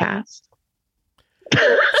podcast.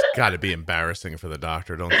 It's got to be embarrassing for the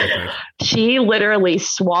doctor, don't you think? She literally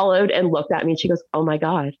swallowed and looked at me and she goes, oh my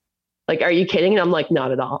God. Like, are you kidding? And I'm like,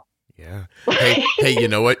 not at all. Yeah. Hey, you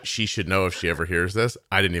know what? She should know if she ever hears this.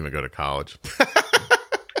 I didn't even go to college.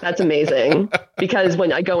 That's amazing. Because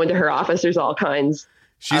when I go into her office, there's all kinds.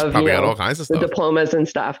 She's probably got all kinds of stuff. The diplomas and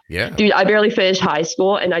stuff. Yeah. Dude, I barely finished high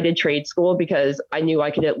school and I did trade school because I knew I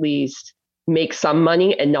could at least make some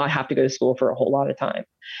money and not have to go to school for a whole lot of time.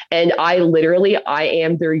 And I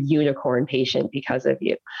am their unicorn patient because of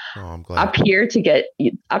you. Oh, I'm glad. Up here to get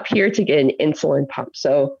an insulin pump.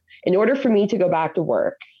 So in order for me to go back to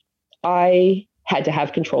work, I had to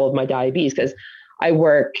have control of my diabetes because I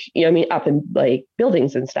work, up in like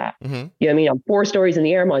buildings and stuff. Mm-hmm. I'm 4 stories in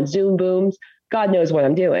the air. I'm on Zoom booms. God knows what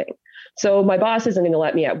I'm doing. So my boss isn't going to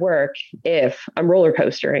let me at work if I'm roller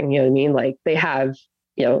coastering, Like they have,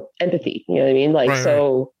 empathy, Like, right,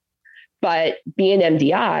 so, but being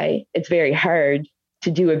MDI, it's very hard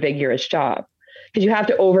to do a vigorous job because you have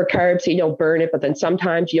to overcarb so you don't burn it. But then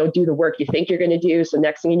sometimes you don't do the work you think you're going to do. So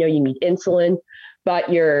next thing you know, you need insulin,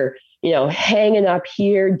 but you're, hanging up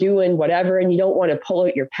here doing whatever, and you don't want to pull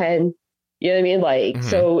out your pen. Like, mm-hmm.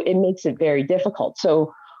 So it makes it very difficult.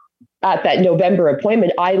 So at that November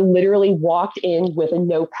appointment, I literally walked in with a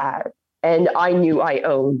notepad and I knew I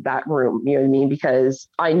owned that room, because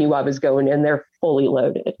I knew I was going in there fully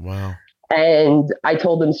loaded. Wow. And I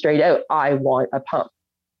told them straight out, I want a pump.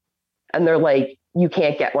 And they're like, you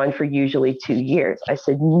can't get one for usually 2 years. I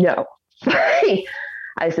said, no.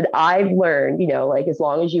 I said, I've learned, like as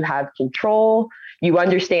long as you have control, you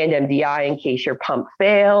understand MDI in case your pump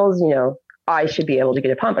fails, I should be able to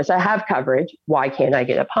get a pump. I said, I have coverage. Why can't I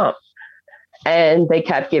get a pump? And they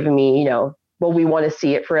kept giving me, well, we want to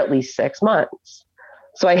see it for at least 6 months.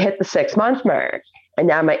 So I hit the 6-month mark and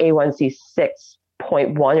now my A1C 6.1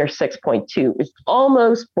 or 6.2 is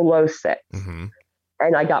almost below 6. Mm-hmm.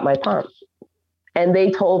 And I got my pump. And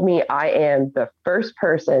they told me I am the first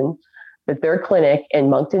person that their clinic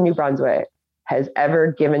in Moncton, New Brunswick has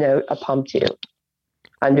ever given out a pump to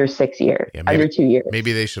under 6 years, under 2 years.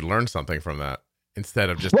 Maybe they should learn something from that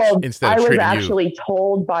instead of just, I was actually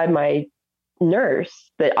told by my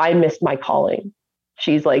nurse that I missed my calling.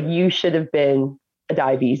 She's like, you should have been a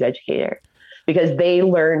diabetes educator because they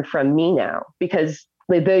learn from me now because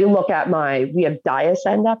they look at we have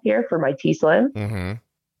Diasend up here for my T-Slim. Mm-hmm.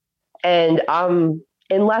 And,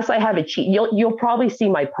 unless I have a cheat, you'll probably see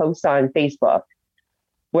my post on Facebook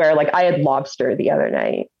where like I had lobster the other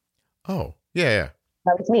night. Oh, yeah.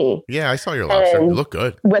 That was me. Yeah, I saw your lobster. It looked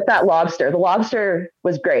good. With that lobster, the lobster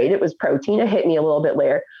was great. It was protein. It hit me a little bit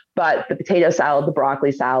later, but the potato salad, the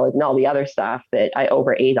broccoli salad, and all the other stuff that I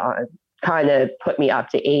overate on kind of put me up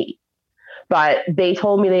to 8. But they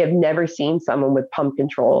told me they have never seen someone with pump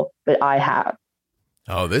control that I have.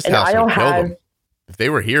 Oh, this And house I would don't kill have, them. If they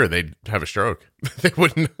were here, they'd have a stroke. They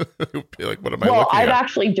wouldn't be like, what am I well, looking I've at?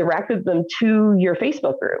 actually directed them to your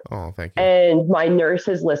Facebook group. Oh, thank you. And my nurse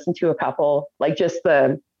has listened to a couple, like just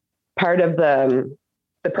the part of the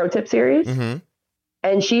pro tip series. Mm-hmm.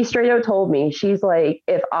 And she straight out told me, she's like,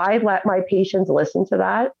 if I let my patients listen to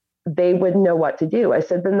that, they wouldn't know what to do. I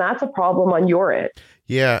said, then that's a problem on your end.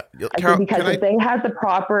 Yeah. I said, because if they had the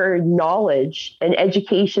proper knowledge and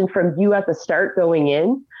education from you at the start going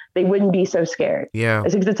in, they wouldn't be so scared. Yeah. I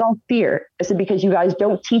said, because it's all fear. I said, because you guys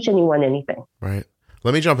don't teach anyone anything. Right.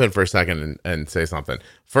 Let me jump in for a second and say something.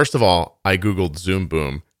 First of all, I Googled Zoom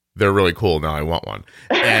Boom. They're really cool. Now I want one.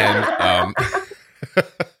 And,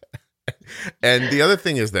 and the other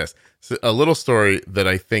thing is this, so a little story that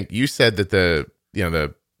I think you said that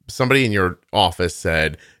somebody in your office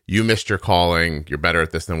said, you missed your calling. You're better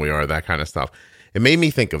at this than we are, that kind of stuff. It made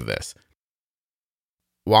me think of this.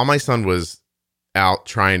 While my son was out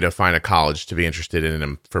trying to find a college to be interested in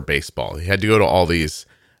him for baseball, he had to go to all these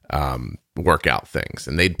workout things,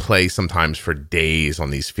 and they'd play sometimes for days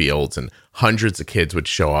on these fields, and hundreds of kids would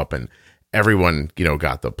show up, and everyone,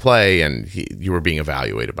 got to play, and you were being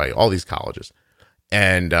evaluated by all these colleges.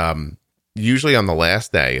 And usually on the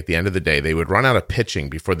last day, at the end of the day, they would run out of pitching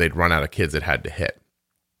before they'd run out of kids that had to hit.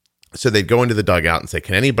 So they'd go into the dugout and say,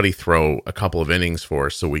 can anybody throw a couple of innings for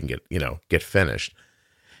us so we can get finished?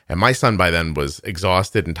 And my son by then was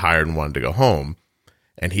exhausted and tired and wanted to go home.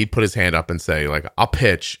 And he'd put his hand up and say, like, I'll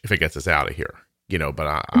pitch if it gets us out of here, but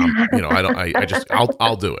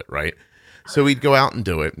I'll do it. Right. So we'd go out and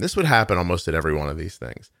do it. And this would happen almost at every one of these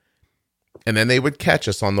things. And then they would catch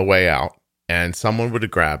us on the way out, and someone would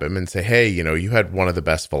grab him and say, hey, you had one of the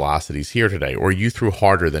best velocities here today, or you threw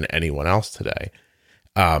harder than anyone else today.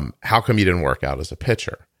 How come you didn't work out as a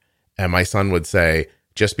pitcher? And my son would say,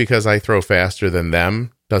 just because I throw faster than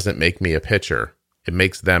them doesn't make me a pitcher. It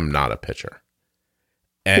makes them not a pitcher.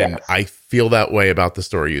 And yes. I feel that way about the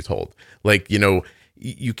story you told. Like,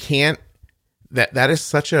 you can't, that is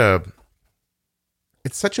such a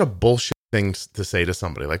bullshit thing to say to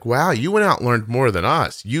somebody. Like, wow, you went out and learned more than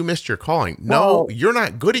us. You missed your calling. No, you're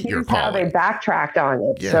not good at your calling. How they backtracked on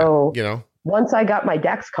it. Yeah, so, once I got my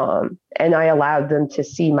Dexcom and I allowed them to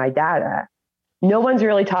see my data, no one's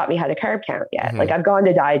really taught me how to carb count yet. Mm-hmm. Like, I've gone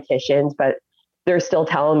to dietitians, but they're still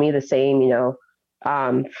telling me the same,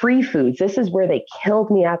 free foods. This is where they killed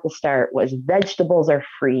me at the start, was vegetables are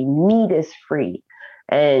free, meat is free,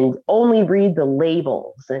 and only read the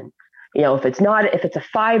labels. And, if it's a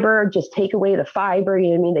fiber, just take away the fiber. You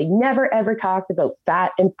know what I mean? They never, ever talked about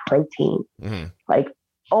fat and protein. Mm-hmm. Like,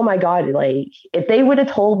 oh my God, like if they would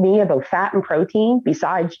have told me about fat and protein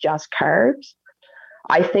besides just carbs,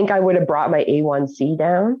 I think I would have brought my A1C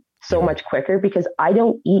down so much quicker, because I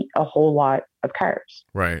don't eat a whole lot of carbs.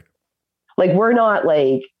 Right. Like, we're not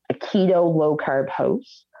like a keto low carb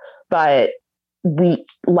host, but we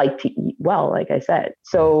like to eat well, like I said.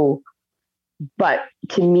 So, but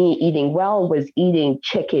to me, eating well was eating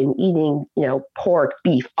chicken, eating, pork,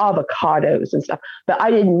 beef, avocados and stuff. But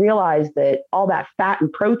I didn't realize that all that fat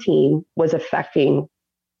and protein was affecting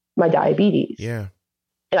my diabetes. Yeah.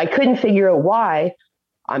 And I couldn't figure out why.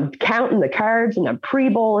 I'm counting the carbs and I'm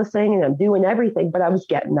pre-bolusing and I'm doing everything, but I was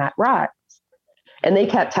getting that right. And they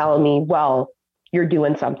kept telling me, well, you're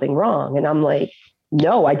doing something wrong. And I'm like,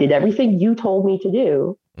 no, I did everything you told me to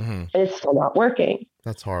do, and it's still not working.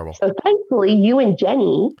 That's horrible. So thankfully, you and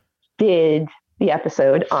Jenny did the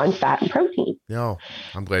episode on fat and protein. No,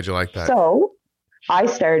 I'm glad you like that. So I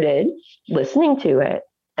started listening to it.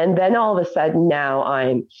 And then all of a sudden now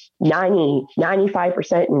I'm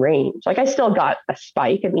 95% in range. Like, I still got a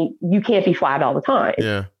spike. I mean, you can't be flat all the time.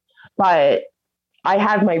 Yeah. But I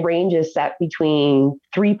have my ranges set between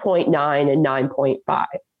 3.9 and 9.5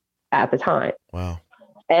 at the time. Wow.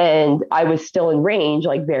 And I was still in range,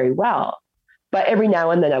 like, very well. But every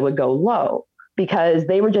now and then I would go low, because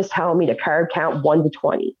they were just telling me to carb count 1 to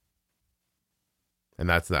 20. And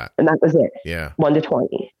that's that. And that was it. Yeah. 1 to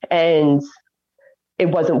 20. And it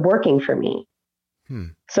wasn't working for me.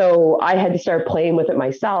 So I had to start playing with it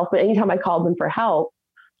myself. But anytime I called them for help,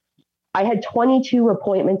 I had 22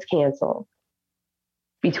 appointments canceled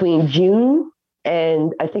between June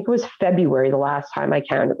and I think it was February the last time I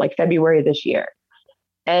counted, like February of this year.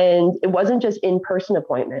 And it wasn't just in-person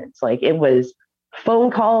appointments. Like, it was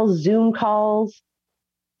phone calls, Zoom calls,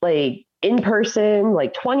 like in person,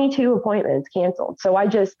 like 22 appointments canceled. So I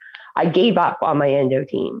gave up on my endo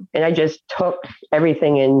team, and I just took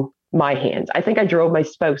everything in my hands. I think I drove my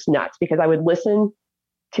spouse nuts, because I would listen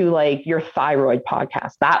to like your thyroid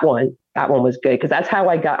podcast, that one, that one was good because that's how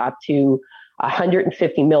I got up to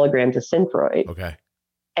 150 milligrams of Synthroid. Okay.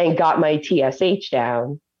 And got my TSH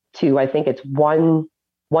down to, I think it's 1.5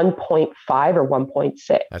 or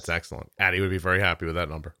 1.6. That's excellent. Addie would be very happy with that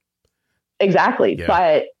number. Exactly. Yeah.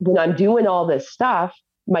 But when I'm doing all this stuff,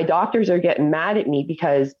 my doctors are getting mad at me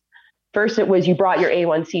because first it was you brought your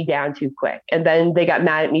A1C down too quick. And then they got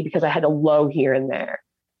mad at me because I had a low here and there.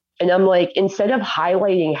 And I'm like, instead of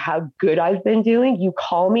highlighting how good I've been doing, you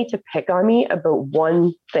call me to pick on me about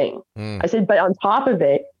one thing. I said, but on top of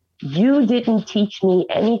it, you didn't teach me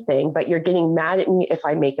anything, but you're getting mad at me if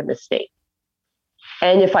I make a mistake.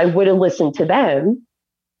 And if I would have listened to them,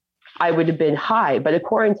 I would have been high. But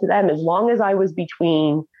according to them, as long as I was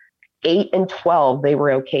between 8 and 12, they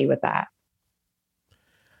were okay with that.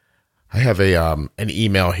 I have an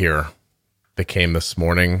email here that came this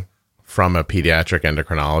morning from a pediatric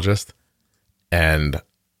endocrinologist, and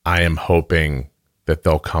I am hoping that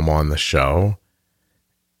they'll come on the show.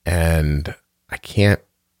 And I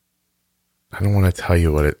don't want to tell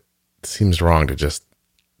you what it seems wrong to just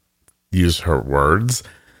use her words.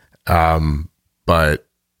 But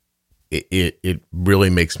it really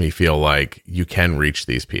makes me feel like you can reach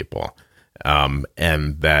these people.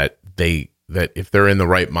 And that if they're in the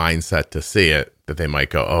right mindset to see it, that they might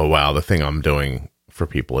go, oh, wow, the thing I'm doing for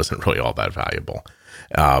people isn't really all that valuable.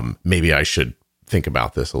 Maybe I should think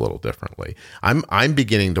about this a little differently. I'm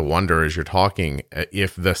beginning to wonder as you're talking,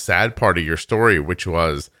 if the sad part of your story, which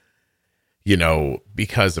was,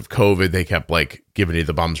 because of COVID, they kept like giving you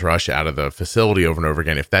the bum's rush out of the facility over and over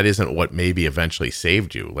again. If that isn't what maybe eventually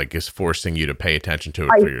saved you, like is forcing you to pay attention to it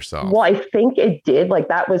for yourself. Well, I think it did. Like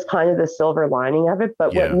that was kind of the silver lining of it.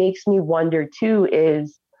 But what makes me wonder too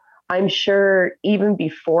is I'm sure even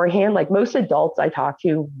beforehand, like most adults I talk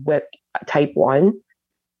to with type 1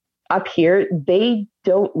 up here, they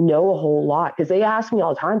don't know a whole lot because they ask me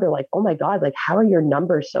all the time. They're like, oh my God, like how are your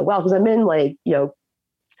numbers so well? Because I'm in like,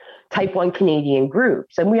 type 1 Canadian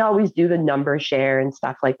groups. And we always do the number share and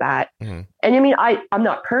stuff like that. Mm-hmm. And I mean, I'm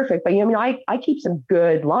not perfect, but I keep some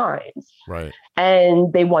good lines. Right.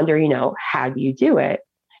 And they wonder, how do you do it?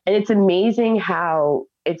 And it's amazing how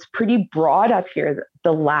it's pretty broad up here,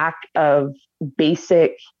 the lack of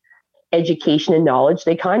basic education and knowledge.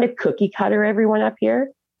 They kind of cookie cutter everyone up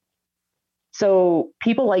here. So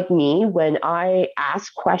people like me, when I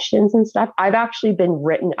ask questions and stuff, I've actually been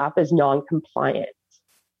written up as non-compliant.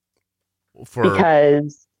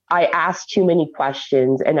 Because I asked too many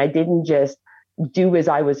questions and I didn't just do as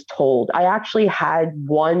I was told. I actually had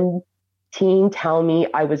one teen tell me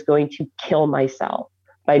I was going to kill myself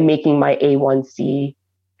by making my A1C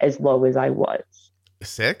as low as I was.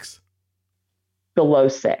 6? Below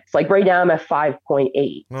 6. Like right now I'm at 5.8.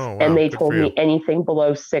 Oh, wow. And they told me anything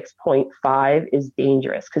below 6.5 is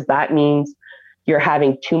dangerous because that means you're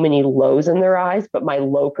having too many lows in their eyes, but my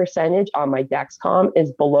low percentage on my Dexcom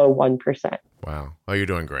is below 1%. Wow. Oh, you're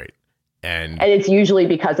doing great. And it's usually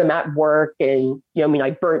because I'm at work and, I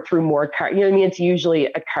burnt through more car. It's usually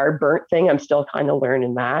a car burnt thing. I'm still kind of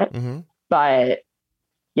learning that. Mm-hmm. But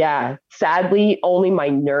yeah, sadly, only my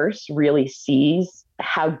nurse really sees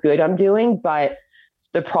how good I'm doing. But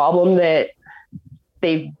the problem that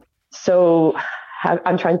I'm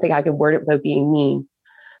trying to think I can word it without being mean.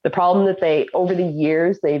 The problem that over the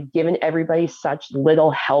years, they've given everybody such little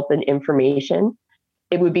help and information.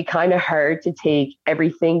 It would be kind of hard to take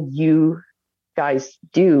everything you guys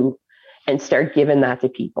do and start giving that to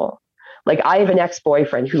people. Like I have an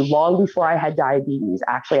ex-boyfriend who long before I had diabetes,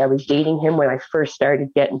 actually, I was dating him when I first started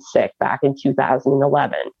getting sick back in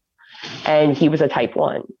 2011. And he was a type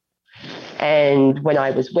 1. And when I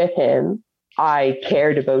was with him, I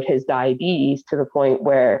cared about his diabetes to the point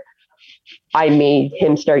where I made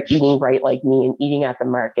him start eating right like me and eating at the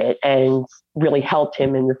market and really helped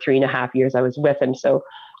him in the 3.5 years I was with him. So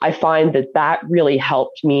I find that really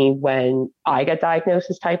helped me when I got diagnosed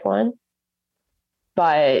as type 1.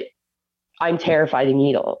 But I'm terrified of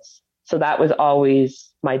needles. So that was always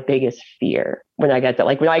my biggest fear when I get that.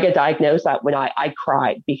 Like when I get diagnosed, when I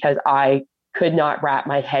cried because I could not wrap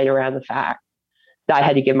my head around the fact that I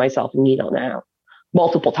had to give myself a needle now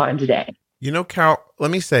multiple times a day. Carol, let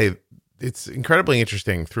me say, it's incredibly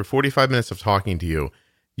interesting. Through 45 minutes of talking to you,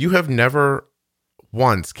 you have never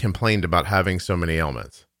once complained about having so many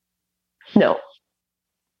ailments. No.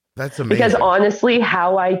 That's amazing. Because honestly,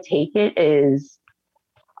 how I take it is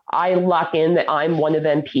I luck in that I'm one of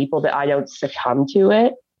them people that I don't succumb to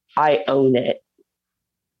it. I own it.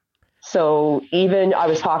 So even I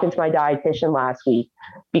was talking to my dietitian last week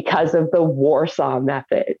because of the Warsaw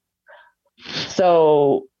method.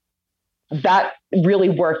 So that really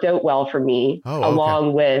worked out well for me,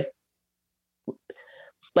 along with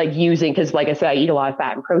like using, because like I said, I eat a lot of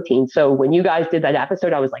fat and protein. So when you guys did that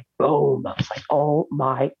episode, I was like, boom. I was like, oh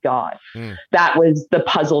my God. That was the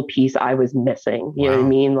puzzle piece I was missing. You know what I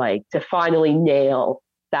mean? Like to finally nail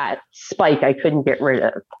that spike I couldn't get rid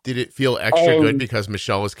of. Did it feel extra good because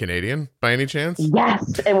Michelle was Canadian by any chance?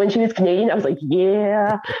 Yes. And when she was Canadian, I was like,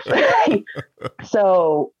 yeah.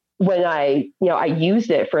 So when I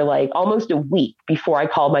used it for like almost a week before I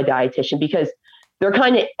called my dietitian, because they're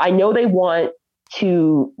I know they want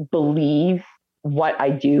to believe what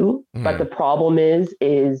I do, but the problem is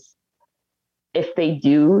if they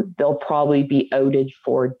do, they'll probably be outed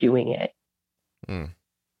for doing it.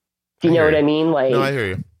 Do you know what I mean? Like, no, I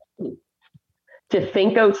hear you. To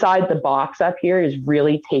think outside the box up here is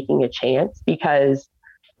really taking a chance, because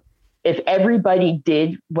if everybody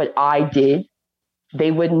did what I did, they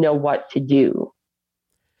wouldn't know what to do.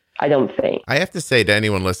 I don't think. I have to say to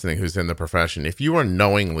anyone listening who's in the profession, if you are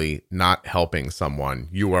knowingly not helping someone,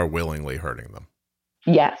 you are willingly hurting them.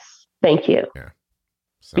 Yes. Thank you. Yeah.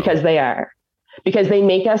 So. Because they are. Because they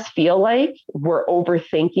make us feel like we're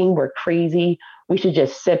overthinking, we're crazy. We should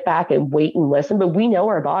just sit back and wait and listen. But we know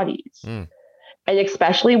our bodies. And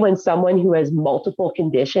especially when someone who has multiple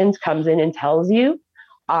conditions comes in and tells you,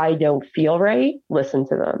 I don't feel right, listen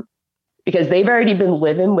to them. Because they've already been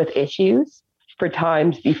living with issues for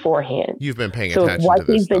times beforehand. You've been paying attention to this stuff. So what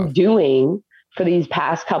they've been doing for these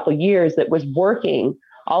past couple of years that was working,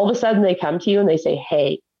 all of a sudden they come to you and they say,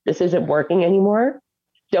 hey, this isn't working anymore.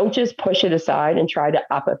 Don't just push it aside and try to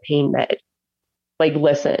up a pain med. Like,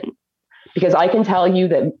 listen, because I can tell you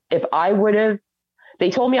that if I would have, they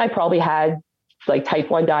told me I probably had like type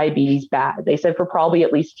 1 diabetes bad. They said for probably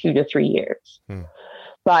at least 2 to 3 years,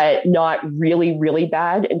 but not really, really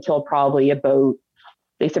bad until probably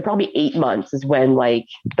they said probably 8 months is when like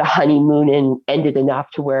the honeymoon ended enough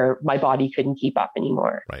to where my body couldn't keep up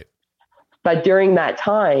anymore. Right. But during that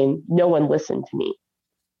time, no one listened to me.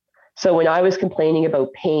 So when I was complaining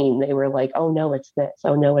about pain, they were like, oh no, it's this.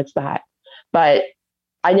 Oh no, it's that. But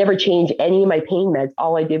I never changed any of my pain meds.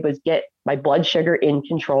 All I did was get my blood sugar in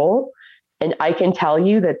control. And I can tell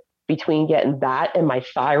you that between getting that and my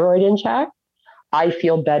thyroid in check, I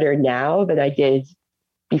feel better now than I did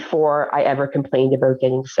before I ever complained about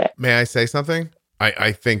getting sick. May I say something?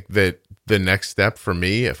 I think that the next step for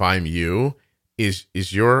me, if I'm you, is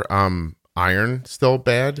your iron still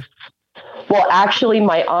bad? Well, actually,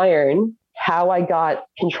 my iron, how I got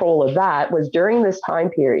control of that was during this time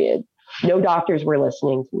period, no doctors were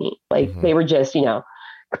listening to me. Like they were just,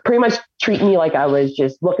 pretty much treating me like I was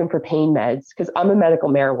just looking for pain meds, because I'm a medical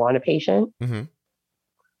marijuana patient.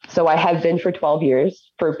 So I have been for 12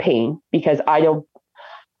 years for pain, because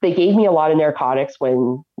they gave me a lot of narcotics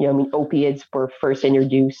when, opiates were first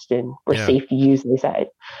introduced and were safe to use, they said.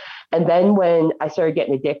 And then when I started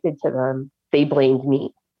getting addicted to them, they blamed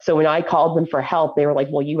me. So when I called them for help, they were like,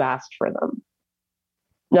 well, you asked for them.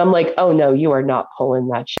 And I'm like, oh no, you are not pulling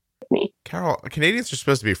that shit with me. Carol, Canadians are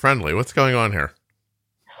supposed to be friendly. What's going on here?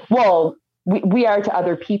 Well, we are to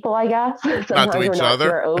other people, I guess. Sometimes not to each other.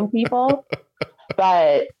 To our own people.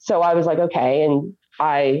 But so I was like, okay. And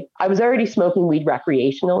I was already smoking weed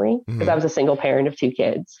recreationally because I was a single parent of 2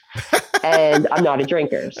 kids and I'm not a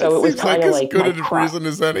drinker. So it was kind of like good a reason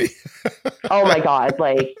as any. Oh my God.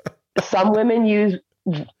 Like some women use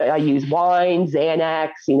wine, Xanax,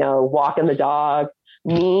 walking the dog.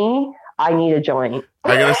 Me, I need a joint.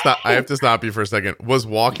 I have to stop you for a second. Was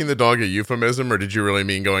walking the dog a euphemism, or did you really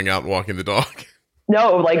mean going out and walking the dog?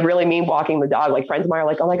 No, like really mean walking the dog. Like friends of mine are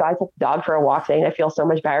like, oh my God, I took the dog for a walk today and I feel so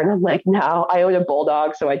much better. And I'm like, no, I own a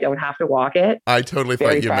bulldog, so I don't have to walk it. I totally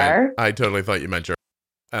thought you meant your,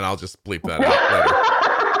 and I'll just bleep that out later.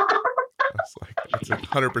 That's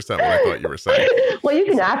 100% what I thought you were saying. Well, you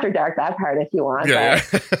can after dark that part if you want. Yeah.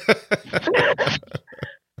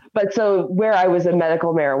 But so where I was a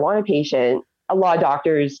medical marijuana patient, a lot of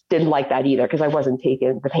doctors didn't like that either because I wasn't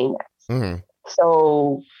taking the pain meds.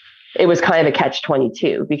 So it was kind of a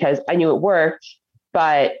catch-22 because I knew it worked,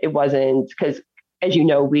 but it wasn't, because as you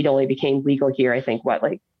know, weed only became legal here, I think,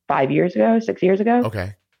 6 years ago?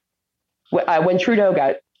 Okay. When Trudeau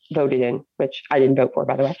got voted in, which I didn't vote for,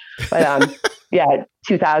 by the way. But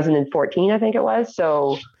 2014, I think it was.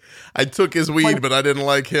 So I took his weed, but I didn't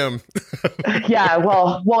like him. Yeah,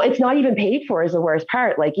 well, it's not even paid for is the worst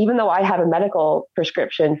part. Like, even though I have a medical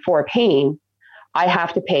prescription for pain, I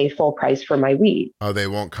have to pay full price for my weed. Oh, they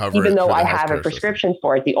won't cover it. Even though I have a prescription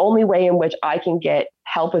for it. The only way in which I can get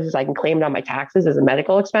help is I can claim it on my taxes as a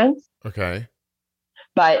medical expense. Okay.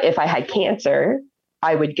 But if I had cancer,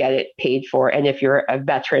 I would get it paid for. And if you're a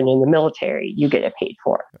veteran in the military, you get it paid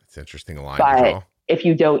for. That's interesting line. But if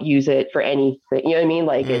you don't use it for anything. You know what I mean?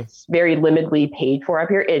 Like it's very limitedly paid for up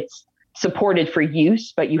here. It's supported for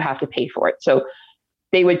use, but you have to pay for it. So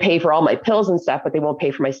they would pay for all my pills and stuff, but they won't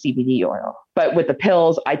pay for my CBD oil. But with the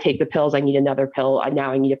pills, I take the pills. I need another pill.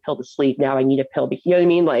 Now I need a pill to sleep. Now I need a pill. You know what I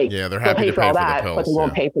mean? Like, yeah, they're happy to pay for all that, but they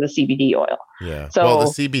won't pay for the CBD oil. Yeah. So, well,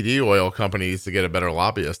 the CBD oil company needs to get a better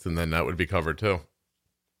lobbyist, and then that would be covered too.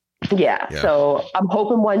 Yeah. So I'm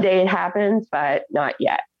hoping one day it happens, but not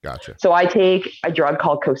yet. Gotcha. So I take a drug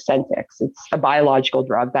called Cosentyx. It's a biological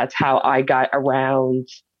drug. That's how I got around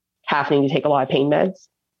having to take a lot of pain meds,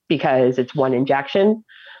 because it's one injection.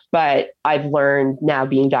 But I've learned now,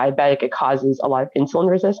 being diabetic, it causes a lot of insulin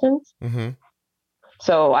resistance. Mm-hmm.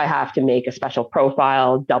 So I have to make a special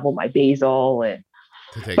profile, double my basal.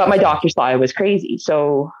 But my doctor thought I was crazy.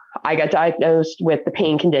 So I got diagnosed with the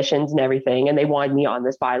pain conditions and everything, and they wanted me on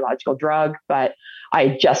this biological drug. But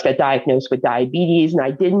I just got diagnosed with diabetes, and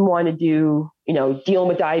I didn't want to do, dealing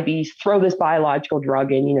with diabetes, throw this biological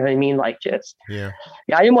drug in, you know what I mean? Like I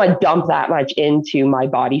didn't want to dump that much into my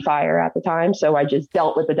body fire at the time. So I just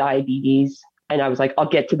dealt with the diabetes, and I was like, I'll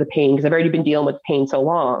get to the pain, because I've already been dealing with pain so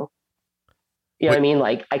long. You know what I mean?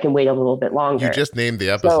 Like I can wait a little bit longer. You just named the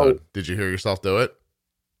episode. Did you hear yourself do it?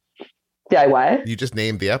 Did I what? You just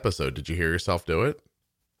named the episode. Did you hear yourself do it?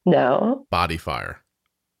 No. Body fire.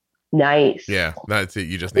 Nice. Yeah, that's it.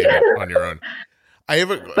 You just named it on your own.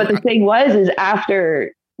 But the thing is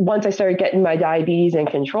once I started getting my diabetes in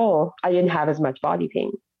control, I didn't have as much body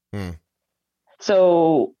pain.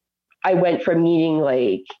 So I went from needing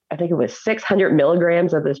I think it was 600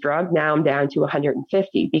 milligrams of this drug. Now I'm down to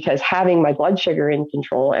 150, because having my blood sugar in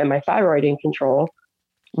control and my thyroid in control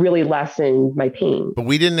really lessened my pain. But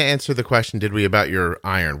we didn't answer the question, did we, about your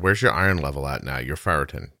iron? Where's your iron level at now? Your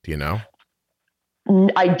ferritin? Do you know?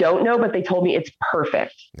 I don't know, but they told me it's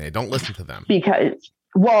perfect. Yeah, don't listen to them. Because,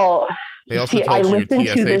 they also told I you listened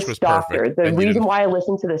TSH to this was doctor. perfect, The reason why I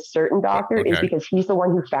listened to this certain doctor is because he's the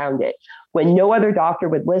one who found it. When no other doctor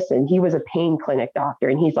would listen, he was a pain clinic doctor.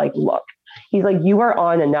 And he's like, look, you are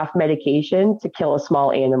on enough medication to kill a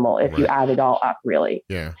small animal if you add it all up, really.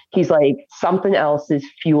 Yeah. He's like, something else is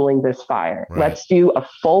fueling this fire. Right. Let's do a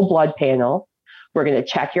full blood panel. We're going to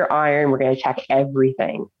check your iron. We're going to check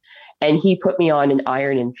everything. And he put me on an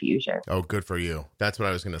iron infusion. Oh, good for you. That's what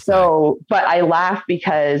I was going to say. So, but I laugh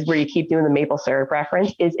because where you keep doing the maple syrup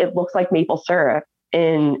reference is it looks like maple syrup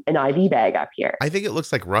in an IV bag up here. I think it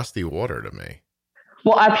looks like rusty water to me.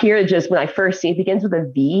 Well, up here, just when I first see it, begins with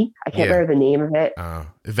a V. I can't remember the name of it.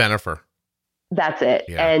 Venifer. That's it.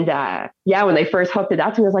 Yeah. And when they first hooked it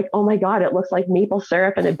up to me, I was like, oh my God, it looks like maple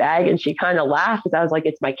syrup in a bag. And she kind of laughed, because I was like,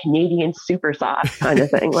 it's my Canadian super sauce kind of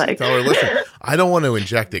thing. Like, tell her, listen, I don't want to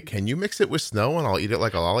inject it. Can you mix it with snow and I'll eat it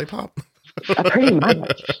like a lollipop? Pretty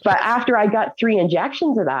much. But after I got 3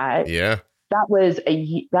 injections of that, that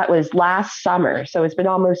was last summer. So it's been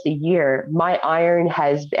almost a year. My iron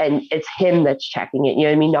and it's him that's checking it. You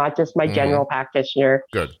know what I mean? Not just my general practitioner.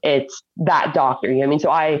 Good. It's that doctor. You know what I mean?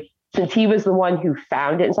 So since he was the one who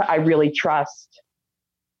found it, and so I really trust,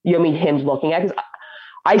 him looking at it. Because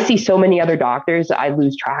I see so many other doctors that I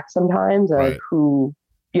lose track sometimes of who,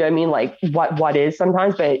 like what is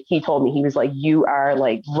sometimes. But he told me, he was like, you are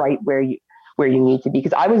like right where you need to be.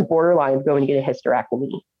 Because I was borderline of going to get a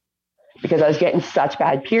hysterectomy, because I was getting such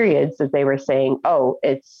bad periods that they were saying, oh,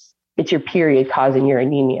 it's your period causing your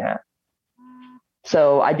anemia.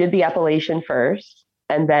 So I did the epilation first,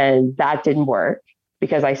 and then that didn't work,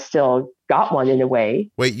 because I still got one in a way.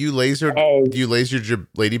 Wait, you lasered your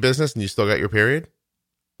lady business and you still got your period?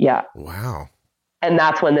 Yeah. Wow. And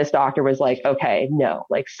that's when this doctor was like, okay, no,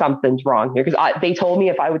 like something's wrong here. Because they told me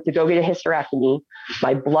if I were to go get a hysterectomy,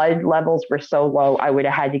 my blood levels were so low, I would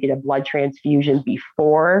have had to get a blood transfusion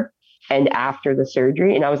before and after the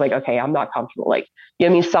surgery. And I was like, okay, I'm not comfortable. Like,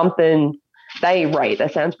 something that ain't right.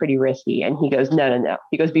 That sounds pretty risky. And he goes, no.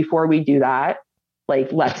 He goes, before we do that,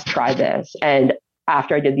 like, let's try this. And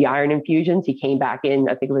after I did the iron infusions, he came back in,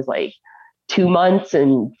 I think it was like 2 months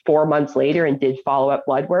and 4 months later, and did follow-up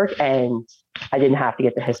blood work, and I didn't have to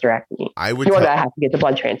get the hysterectomy. I have to get the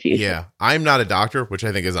blood transfusion. Yeah. I'm not a doctor, which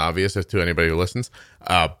I think is obvious to anybody who listens.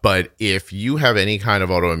 But if you have any kind of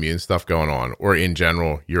autoimmune stuff going on, or in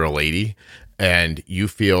general, you're a lady and you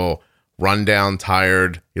feel run down,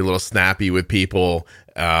 tired, you're a little snappy with people,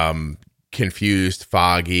 confused,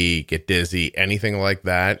 foggy, get dizzy, anything like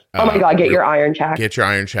that. Oh my God, get your iron checked. Get your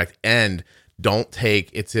iron checked. And don't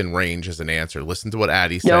take it's in range as an answer. Listen to what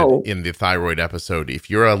Addie said in the thyroid episode. If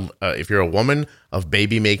you're a woman of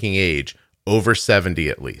baby making age, over 70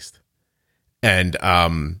 at least, and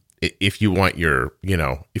if you want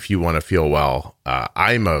if you want to feel well,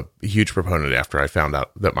 I'm a huge proponent after I found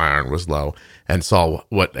out that my iron was low and saw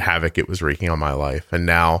what havoc it was wreaking on my life. And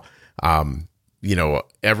now,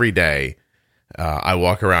 every day, I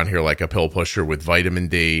walk around here like a pill pusher with vitamin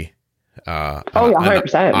D, yeah,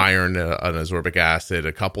 100%. Iron, an ascorbic acid,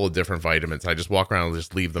 a couple of different vitamins. I just walk around and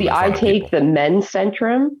just leave them. See, I take the men's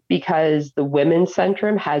Centrum because the women's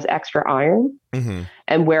Centrum has extra iron. Mm-hmm.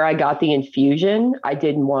 And where I got the infusion, I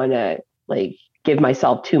didn't want to give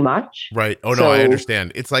myself too much. Right. Oh no, I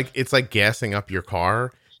understand. It's like gassing up your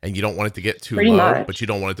car, and you don't want it to get too low, but you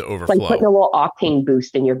don't want it to overflow. Like putting a little octane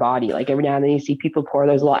boost in your body. Like every now and then you see people pour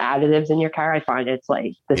those little additives in your car. I find it's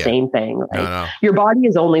like the same thing. Like your body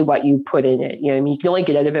is only what you put in it. You know what I mean? You can only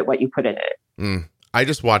get out of it what you put in it. I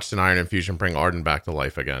just watched an iron infusion bring Arden back to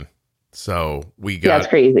life again. So we got that's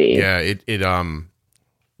crazy. Yeah,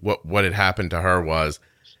 what had happened to her was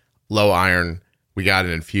low iron. We got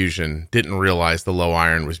an infusion. Didn't realize the low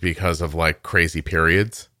iron was because of crazy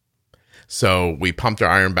periods. So we pumped her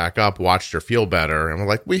iron back up, watched her feel better, and we're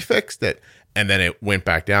like, we fixed it. And then it went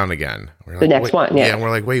back down again. The next one, yeah. And we're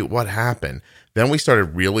like, wait, what happened? Then we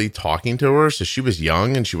started really talking to her. So she was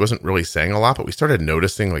young and she wasn't really saying a lot, but we started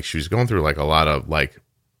noticing she was going through a lot of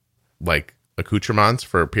accoutrements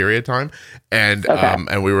for a period of time. And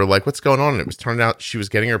and we were like, what's going on? And it was turned out she was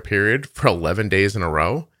getting her period for 11 days in a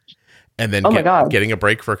row. And then getting a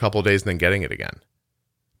break for a couple of days and then getting it again.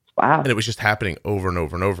 Wow. And it was just happening over and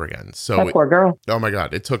over and over again. So that poor girl. Oh my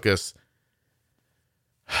God. It took us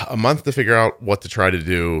a month to figure out what to try to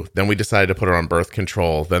do. Then we decided to put her on birth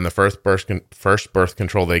control. Then the first birth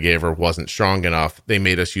control they gave her wasn't strong enough. They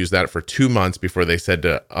made us use that for 2 months before they said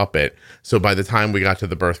to up it. So by the time we got to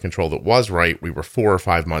the birth control that was right, we were 4 or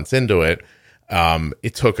 5 months into it.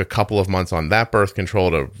 It took a couple of months on that birth control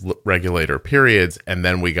to regulate her periods, and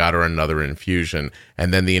then we got her another infusion,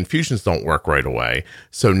 and then the infusions don't work right away.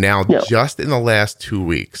 So now, just in the last 2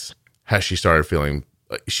 weeks, has she started feeling?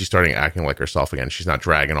 She's starting acting like herself again. She's not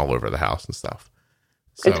dragging all over the house and stuff.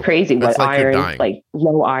 So it's crazy what iron,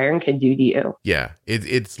 low iron, can do to you. Yeah,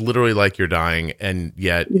 it's literally like you're dying, and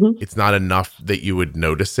yet it's not enough that you would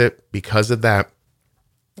notice it because of that.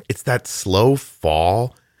 It's that slow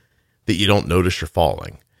fall that you don't notice you're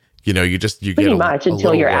falling. You pretty get much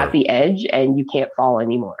until you're at the edge and you can't fall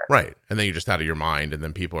anymore. Right. And then you're just out of your mind. And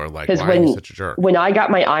then people are like, why are you such a jerk? When I got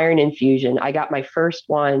my iron infusion, I got my first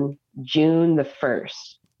one June the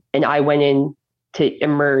 1st. And I went in to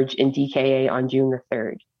emerge in DKA on June the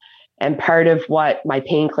 3rd. And part of what my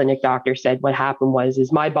pain clinic doctor said, what happened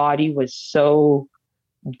is my body was so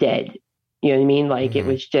dead. You know what I mean? It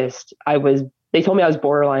was just, they told me I was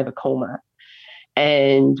borderline of a coma.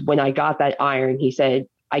 And when I got that iron, he said,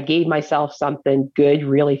 I gave myself something good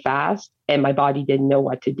really fast and my body didn't know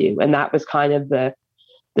what to do. And that was kind of the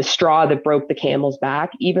straw that broke the camel's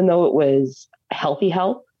back. Even though it was healthy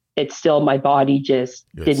health, it's still my body just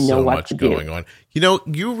didn't know what to do. So much going on.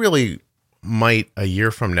 You really might a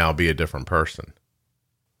year from now be a different person.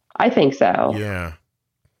 I think so. Yeah.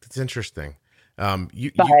 It's interesting.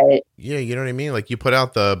 You know what I mean? You put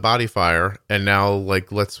out the body fire and now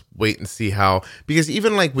let's wait and see how, because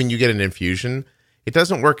even when you get an infusion, it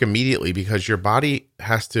doesn't work immediately because your body's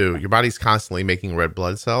constantly making red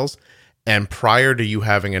blood cells. And prior to you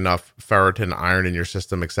having enough ferritin, iron in your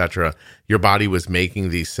system, etc., your body was making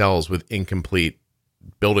these cells with incomplete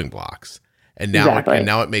building blocks. And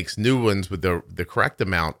now it makes new ones with the correct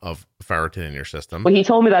amount of ferritin in your system. Well, he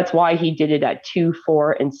told me that's why he did it at 2,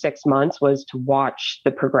 4, and 6 months, was to watch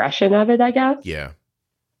the progression of it, I guess. Yeah.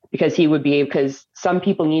 Because because some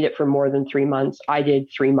people need it for more than 3 months. I did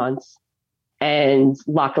 3 months. And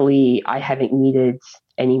luckily I haven't needed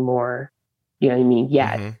any more, you know what I mean,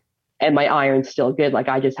 yet. Mm-hmm. And my iron's still good.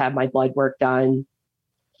 I just had my blood work done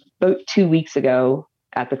about 2 weeks ago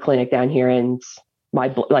at the clinic down here, and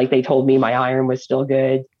they told me my iron was still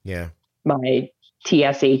good. Yeah. My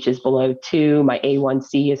TSH is below 2. My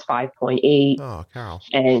A1C is 5.8. Oh, cow.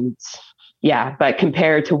 And yeah, but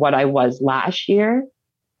compared to what I was last year,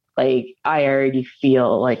 I already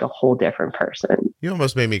feel like a whole different person. You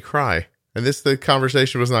almost made me cry. And the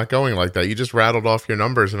conversation was not going like that. You just rattled off your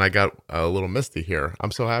numbers and I got a little misty here. I'm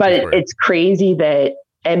so happy for you. But it's crazy that,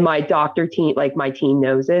 and my doctor team, my team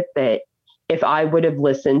knows it, that if I would have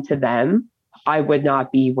listened to them, I would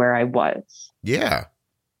not be where I was. Yeah.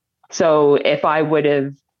 So if I would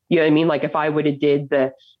have, you know what I mean? If I would have did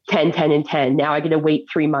the 10, 10, and 10, now I got to wait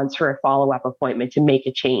 3 months for a follow-up appointment to make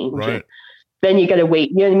a change. Right. Then you got to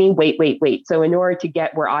wait, you know what I mean? Wait. So in order to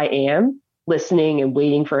get where I am, listening and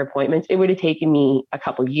waiting for appointments, it would have taken me a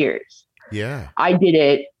couple years. Yeah. I did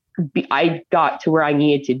it. I got to where I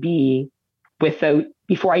needed to be without,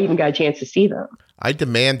 before I even got a chance to see them. I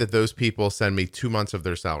demand that those people send me 2 months of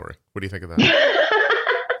their salary. What do you think of that?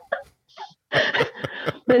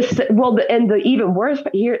 And the even worse,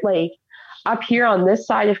 but here, like up here on this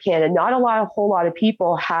side of Canada, not a whole lot of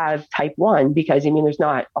people have type 1 because, I mean, there's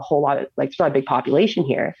not a whole lot of, like, it's not a big population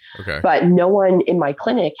here. Okay. But no one in my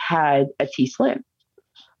clinic had a T-Slim.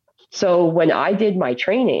 So when I did my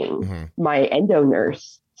training, my endo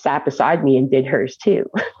nurse sat beside me and did hers too.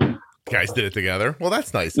 You guys did it together. Well,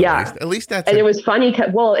 that's nice. At least that's. And it was funny.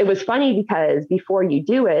 Well, it was funny because before you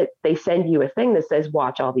do it, they send you a thing that says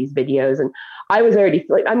watch all these videos. And I was already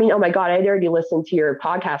like, I mean, oh my God, I'd already listened to your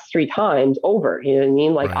podcast 3 times over. You know what I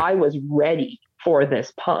mean? Like right. I was ready for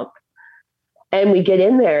this pump. And we get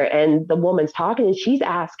in there and the woman's talking and she's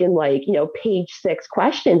asking like, you know, page 6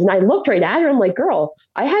 questions. And I looked right at her. I'm like, girl,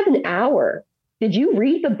 I have an hour. Did you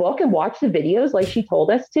read the book and watch the videos like she told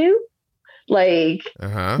us to? Like,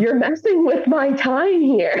 you're messing with my time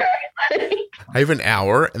here. I have an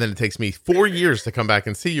hour and then it takes me 4 years to come back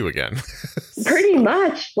and see you again. Pretty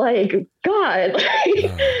much. Like, God.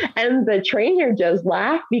 And the trainer just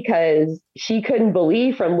laughed because she couldn't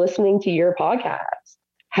believe from listening to your podcast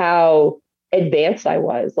how advanced I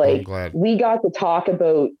was. Like, we got to talk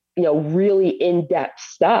about, you know, really in-depth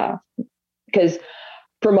stuff because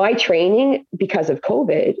for my training, because of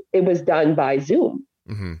COVID, it was done by Zoom.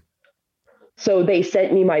 So they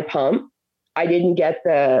sent me my pump. I didn't get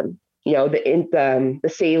the, you know, the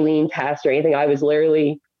saline test or anything. I was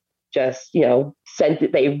literally just, you know,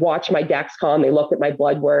 they watched my Dexcom. They looked at my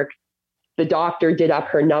blood work. The doctor did up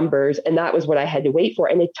her numbers and that was what I had to wait for.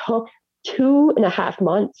 And it took 2.5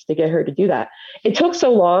 months to get her to do that. It took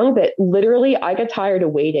so long that literally I got tired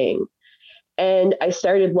of waiting. And I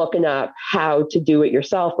started looking up how to do it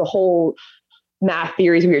yourself. The whole math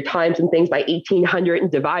theories of your times and things by 1800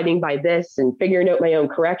 and dividing by this and figuring out my own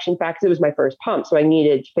correction factors. It was my first pump. So I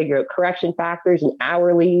needed to figure out correction factors and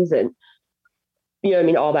hourlies and, you know what I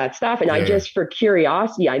mean, all that stuff. And I just, for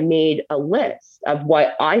curiosity, I made a list of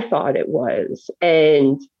what I thought it was.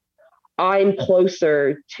 And I'm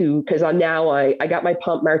closer to, because I got my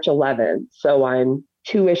pump March 11th. So I'm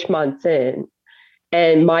 2-ish months in.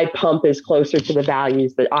 And my pump is closer to the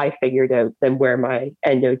values that I figured out than where my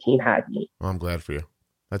endo team had me. Well, I'm glad for you.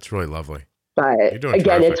 That's really lovely. But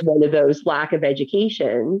again, it's one of those lack of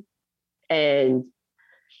education. And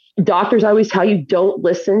doctors always tell you, don't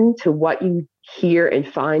listen to what you hear and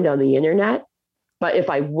find on the internet. But if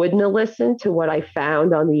I wouldn't have listened to what I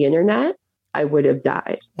found on the internet, I would have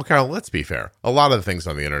died. Well, Carol, let's be fair. A lot of the things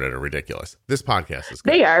on the internet are ridiculous. This podcast is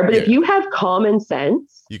good. They are, but if you have common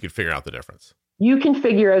sense, you could figure out the difference. You can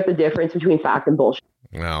figure out the difference between fact and bullshit.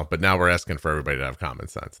 Well, but now we're asking for everybody to have common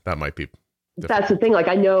sense. That might be different. That's the thing. Like,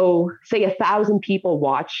 I know, say 1,000 people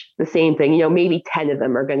watch the same thing, you know, maybe 10 of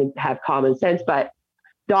them are going to have common sense, but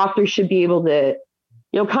doctors should be able to,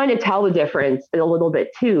 you know, kind of tell the difference a little bit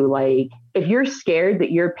too. Like, if you're scared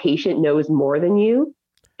that your patient knows more than you,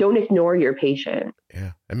 don't ignore your patient.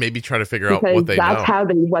 Yeah. And maybe try to figure out what they know.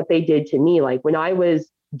 That's what they did to me. Like, when I was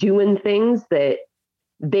doing things that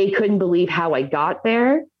they couldn't believe how I got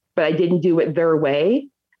there, but I didn't do it their way.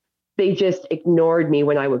 They just ignored me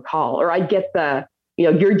when I would call. Or I'd get the, you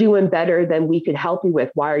know, you're doing better than we could help you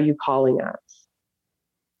with. Why are you calling us?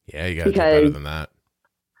 Yeah, you got to do better than that.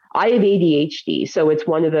 I have ADHD. So it's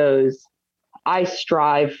one of those, I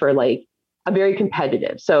strive for, like, I'm very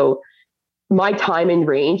competitive. So my time in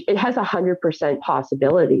range, it has 100%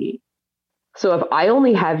 possibility. So if I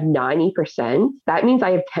only have 90%, that means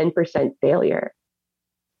I have 10% failure.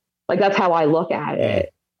 Like, that's how I look at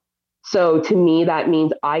it. So to me, that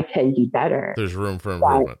means I can do better. There's room for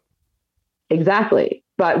improvement. Exactly.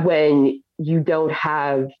 But when you don't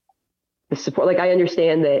have the support, like, I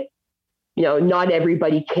understand that, you know, not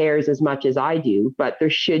everybody cares as much as I do, but there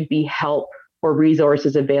should be help or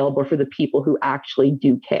resources available for the people who actually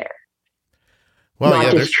do care. Well,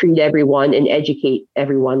 not just treat everyone and educate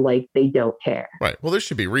everyone like they don't care. Right. Well, there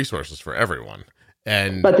should be resources for everyone.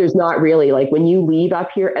 But there's not really. Like, when you leave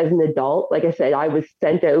up here as an adult, like I said, I was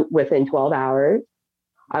sent out within 12 hours.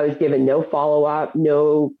 I was given no follow-up,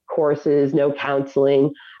 no courses, no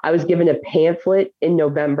counseling. I was given a pamphlet in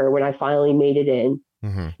November when I finally made it in.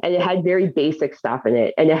 And it had very basic stuff in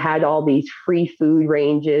it. And it had all these free food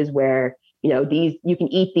ranges where, you know, these, you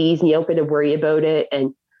can eat these and you don't got to worry about it.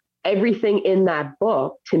 And everything in that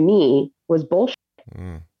book to me was bullshit.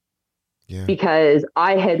 Yeah. Because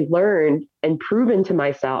I had learned and proven to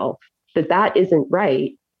myself that that isn't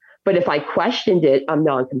right. But if I questioned it, I'm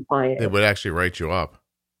non-compliant. It would actually write you up.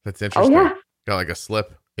 That's interesting. Oh, yeah. Got like a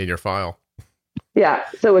slip in your file. Yeah.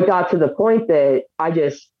 So it got to the point that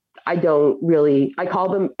I don't really, I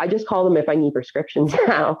just call them if I need prescriptions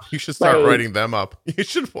now. You should start writing them up.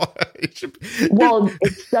 Well,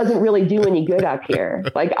 it doesn't really do any good up here.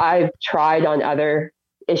 Like I've tried on other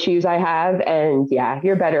issues I have, and yeah,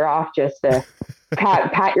 you're better off just to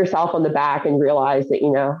pat yourself on the back and realize that,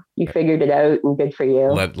 you figured it out and good for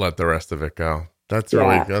you. Let the rest of it go. That's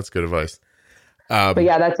good advice. But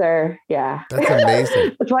yeah, that's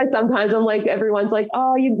amazing. That's why sometimes I'm like, everyone's like,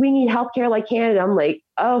 oh, we need healthcare like Canada. I'm like,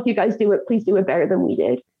 oh, if you guys do it, please do it better than we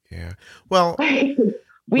did. Yeah. Well,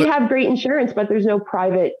 we have great insurance, but there's no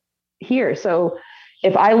private here. So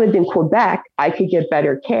if I lived in Quebec, I could get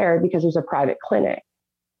better care because there's a private clinic.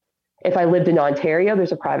 If I lived in Ontario,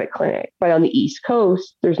 there's a private clinic. But on the East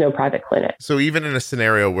Coast, there's no private clinic. So even in a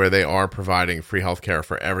scenario where they are providing free healthcare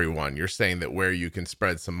for everyone, you're saying that where you can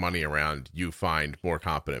spread some money around, you find more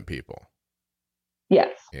competent people. Yes.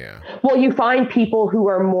 Yeah. Well, you find people who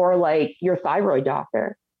are more like your thyroid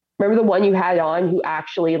doctor. Remember the one you had on who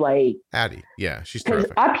actually like... Addie. Yeah, she's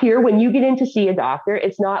terrific. Up here, when you get in to see a doctor,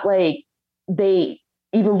 it's not like they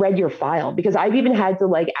even read your file. Because I've even had to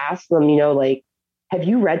like ask them, like, have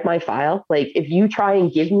you read my file? Like, if you try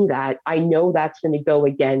and give me that, I know that's going to go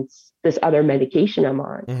against this other medication I'm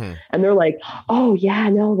on. Mm-hmm. And they're like, oh, yeah,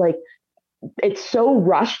 no, like, it's so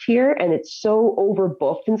rushed here and it's so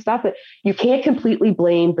overbooked and stuff that you can't completely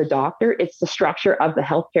blame the doctor. It's the structure of the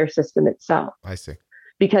healthcare system itself. I see.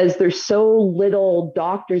 Because there's so little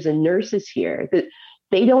doctors and nurses here that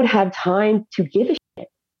they don't have time to give a shit.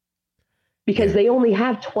 Because they only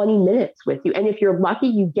have 20 minutes with you. And if you're lucky,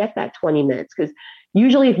 you get that 20 minutes. Because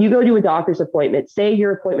usually if you go to a doctor's appointment, say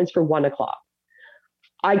your appointment's for 1:00,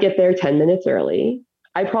 I get there 10 minutes early.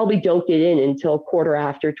 I probably don't get in until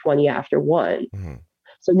 1:15, 1:20. Mm-hmm.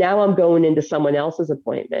 So now I'm going into someone else's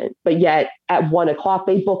appointment. But yet at 1:00,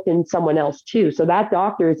 they booked in someone else too. So that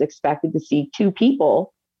doctor is expected to see 2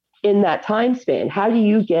 people in that time span. How do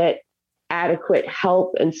you get adequate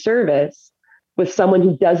help and service with someone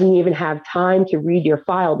who doesn't even have time to read your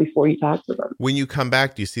file before you talk to them? When you come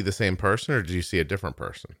back, do you see the same person or do you see a different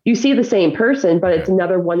person? You see the same person, but It's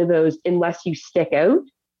another one of those, unless you stick out,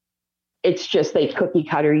 it's just they cookie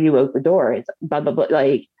cutter you out the door. It's blah, blah, blah.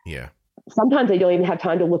 Like, yeah. Sometimes they don't even have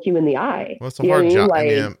time to look you in the eye. Well, it's a hard job. Like,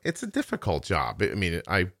 I mean, it's a difficult job. I mean,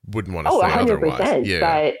 I wouldn't want to say 100%, otherwise. Yeah.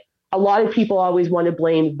 But a lot of people always want to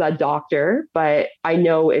blame the doctor, but I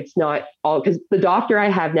know it's not all, because the doctor I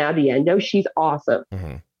have now, the endo, she's awesome.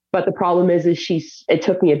 Mm-hmm. But the problem is it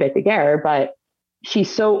took me a bit to get her, but she's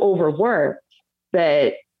so overworked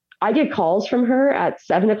that I get calls from her at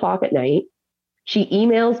 7:00 at night. She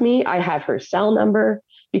emails me. I have her cell number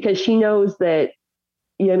because she knows that,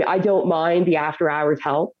 I don't mind the after hours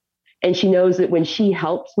help. And she knows that when she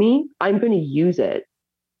helps me, I'm going to use it.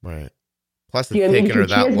 Right. Plus, it's taken her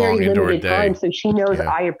that long into her day. Time, so she knows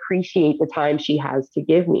I appreciate the time she has to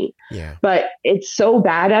give me. Yeah. But it's so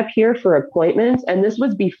bad up here for appointments. And this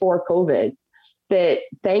was before COVID, that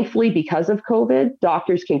thankfully, because of COVID,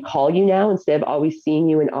 doctors can call you now instead of always seeing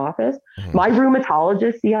you in office. Mm-hmm. My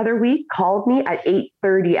rheumatologist the other week called me at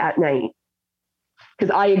 8:30 at night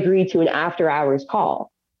because I agreed to an after hours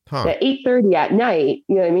call. Huh. At 8:30 at night,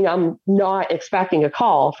 I'm not expecting a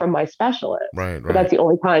call from my specialist. Right. But that's the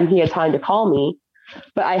only time he had time to call me.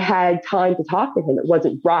 But I had time to talk to him. It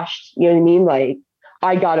wasn't rushed. You know what I mean? Like,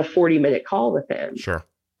 I got a 40-minute call with him. Sure.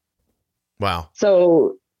 Wow.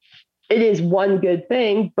 So it is one good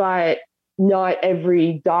thing, but not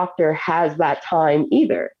every doctor has that time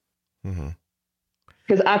either. Mm-hmm.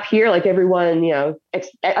 Because up here, like everyone,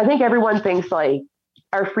 I think everyone thinks like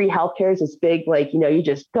our free healthcare is this big, like, you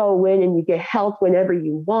just go in and you get help whenever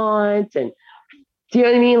you want. And do you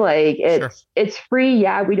know what I mean? Like it's free.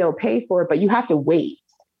 Yeah, we don't pay for it, but you have to wait.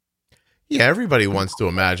 Yeah, everybody wants to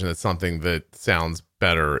imagine that something that sounds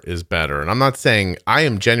better is better. And I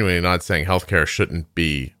am genuinely not saying healthcare shouldn't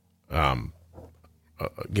be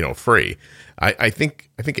free. I think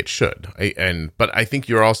it should. But I think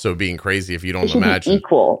you're also being crazy if you don't imagine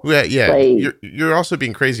equal. Yeah. Like, you're also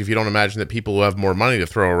being crazy if you don't imagine that people who have more money to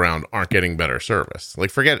throw around aren't getting better service. Like,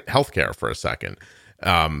 forget healthcare for a second.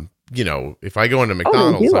 If I go into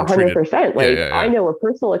McDonald's, they do 100%. Like, I know a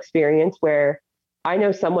personal experience where I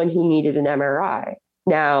know someone who needed an MRI.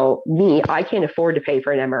 Now, I can't afford to pay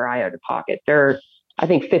for an MRI out of pocket. They're, I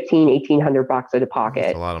think, $1,800 out of pocket.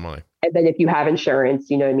 That's a lot of money. And then if you have insurance,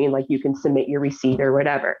 you know what I mean? Like, you can submit your receipt or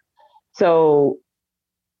whatever. So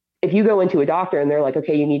if you go into a doctor and they're like,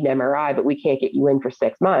 okay, you need an MRI, but we can't get you in for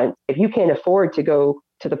 6 months. If you can't afford to go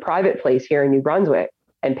to the private place here in New Brunswick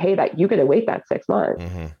and pay that, you got to wait that 6 months.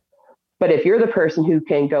 Mm-hmm. But if you're the person who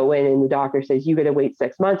can go in and the doctor says you got to wait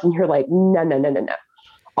 6 months and you're like, no,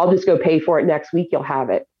 I'll just go pay for it next week. You'll have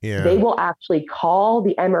it. Yeah. They will actually call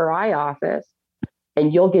the MRI office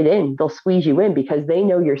and you'll get in. They'll squeeze you in because they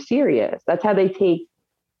know you're serious. That's how they take,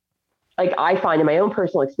 like I find in my own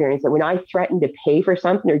personal experience that when I threaten to pay for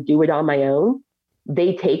something or do it on my own,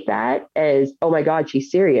 they take that as, oh my God, she's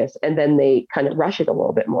serious. And then they kind of rush it a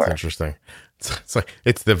little bit more. That's interesting. It's like,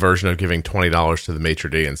 it's the version of giving $20 to the maitre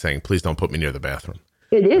d' and saying, please don't put me near the bathroom.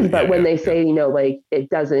 It is, but when they say, like it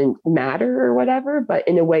doesn't matter or whatever, but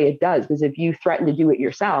in a way it does, because if you threaten to do it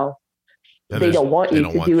yourself, they don't want you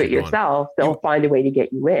to do it yourself. They'll find a way to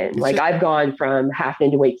get you in. Like I've gone from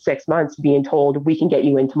having to wait 6 months to being told we can get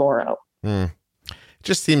you in tomorrow. It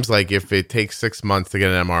just seems like if it takes 6 months to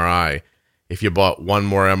get an MRI, if you bought one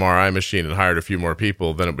more MRI machine and hired a few more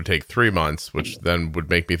people, then it would take 3 months, which then would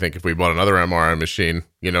make me think if we bought another MRI machine,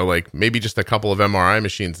 like maybe just a couple of MRI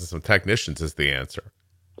machines and some technicians is the answer.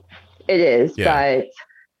 It is, but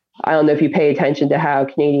I don't know if you pay attention to how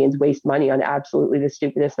Canadians waste money on absolutely the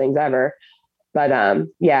stupidest things ever. But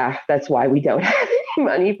that's why we don't have any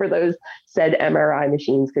money for those said MRI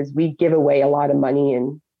machines, because we give away a lot of money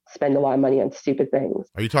and spend a lot of money on stupid things.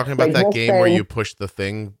 Are you talking about that game where you push the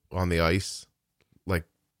thing on the ice? Like,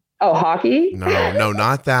 oh, hockey? No,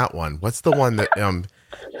 not that one. What's the one that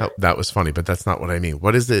that was funny, but that's not what I mean.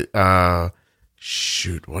 What is it?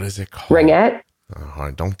 Shoot, what is it called? Ringette?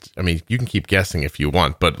 You can keep guessing if you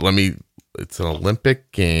want, but it's an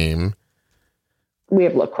Olympic game. We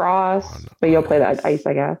have lacrosse, but you'll play that ice,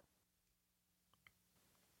 I guess.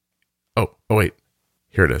 Oh, wait.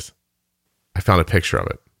 Here it is. I found a picture of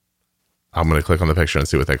it. I'm going to click on the picture and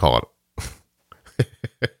see what they call it.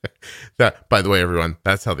 That, by the way, everyone,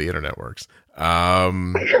 that's how the internet works.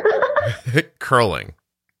 Curling.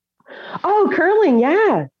 Oh, curling.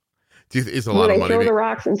 Yeah. Is a lot of money. They throw the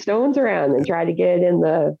rocks and stones around and try to get in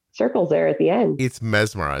the circles there at the end. It's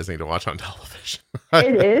mesmerizing to watch on television.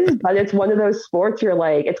 It is, but it's one of those sports you're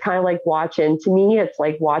like, it's kind of like watching, to me, it's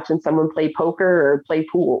like watching someone play poker or play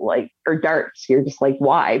pool, or darts. You're just like,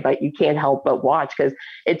 why? But you can't help but watch because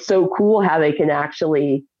it's so cool how they can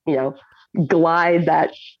actually, glide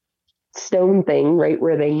that stone thing right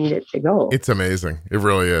where they need it to go. It's amazing. It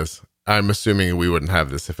really is. I'm assuming we wouldn't have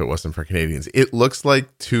this if it wasn't for Canadians. It looks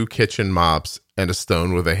like 2 kitchen mops and a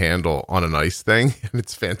stone with a handle on an ice thing, and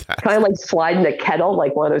it's fantastic. Kind of like sliding a kettle,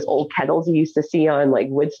 like one of those old kettles you used to see on like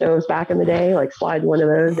wood stoves back in the day, like slide one of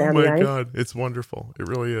those down the ice. Oh my God, it's wonderful. It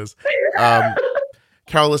really is.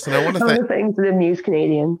 Carol, listen, I want to thank things that amuse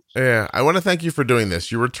Canadians. Yeah, I want to thank you for doing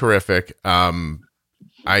this. You were terrific. I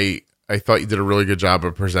thought you did a really good job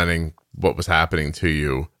of presenting what was happening to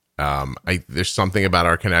you. There's something about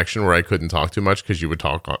our connection where I couldn't talk too much because you would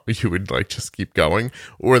like just keep going,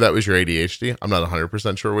 or that was your ADHD. I'm not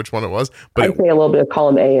 100% sure which one it was, but I'd say a little bit of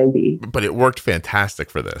column A and B. But it worked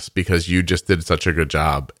fantastic for this because you just did such a good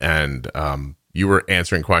job, and you were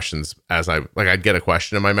answering questions as I'd get a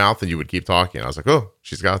question in my mouth and you would keep talking. I was like, oh,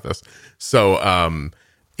 she's got this. So,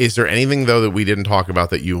 is there anything though that we didn't talk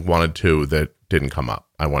about that you wanted to that didn't come up?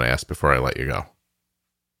 I want to ask before I let you go.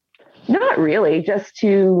 Not really, just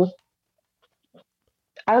to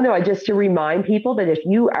remind people that if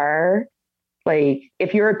you are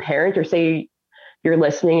if you're a parent or say you're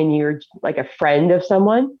listening and you're like a friend of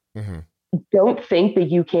someone, don't think that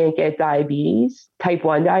you can't get diabetes, type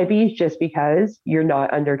 1 diabetes, just because you're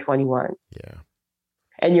not under 21. Yeah.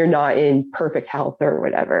 And you're not in perfect health or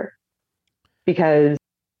whatever. Because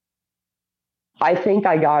I think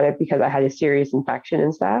I got it because I had a serious infection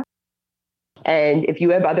and stuff. And if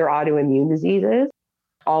you have other autoimmune diseases,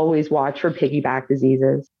 always watch for piggyback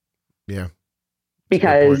diseases. Yeah.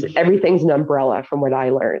 Because everything's an umbrella from what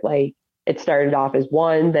I learned. Like it started off as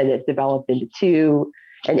 1, then it developed into 2,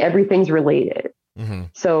 and everything's related.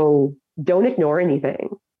 So don't ignore anything,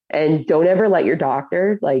 and don't ever let your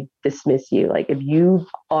doctor dismiss you. Like if you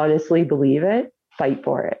honestly believe it, fight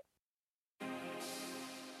for it.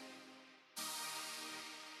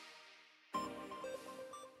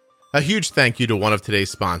 A huge thank you to one of today's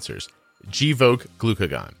sponsors, Gvoke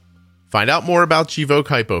Glucagon. Find out more about Gvoke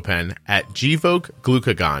HypoPen at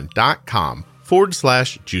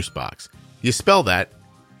gvokeglucagon.com/juicebox. You spell that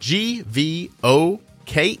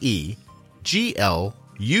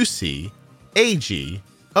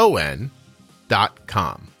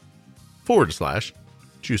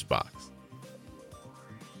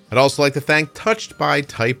I'd also like to thank Touched by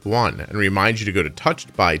Type 1 and remind you to go to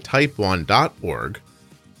touchedbytype1.org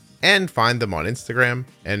and find them on Instagram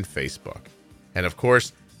and Facebook. And of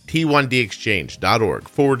course,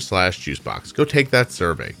 t1dexchange.org/juicebox. Go take that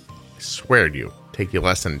survey. I swear to you, take you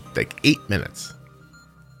less than 8 minutes.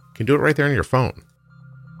 You can do it right there on your phone.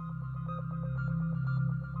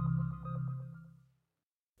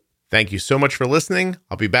 Thank you so much for listening.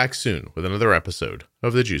 I'll be back soon with another episode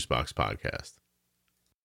of the Juicebox Podcast.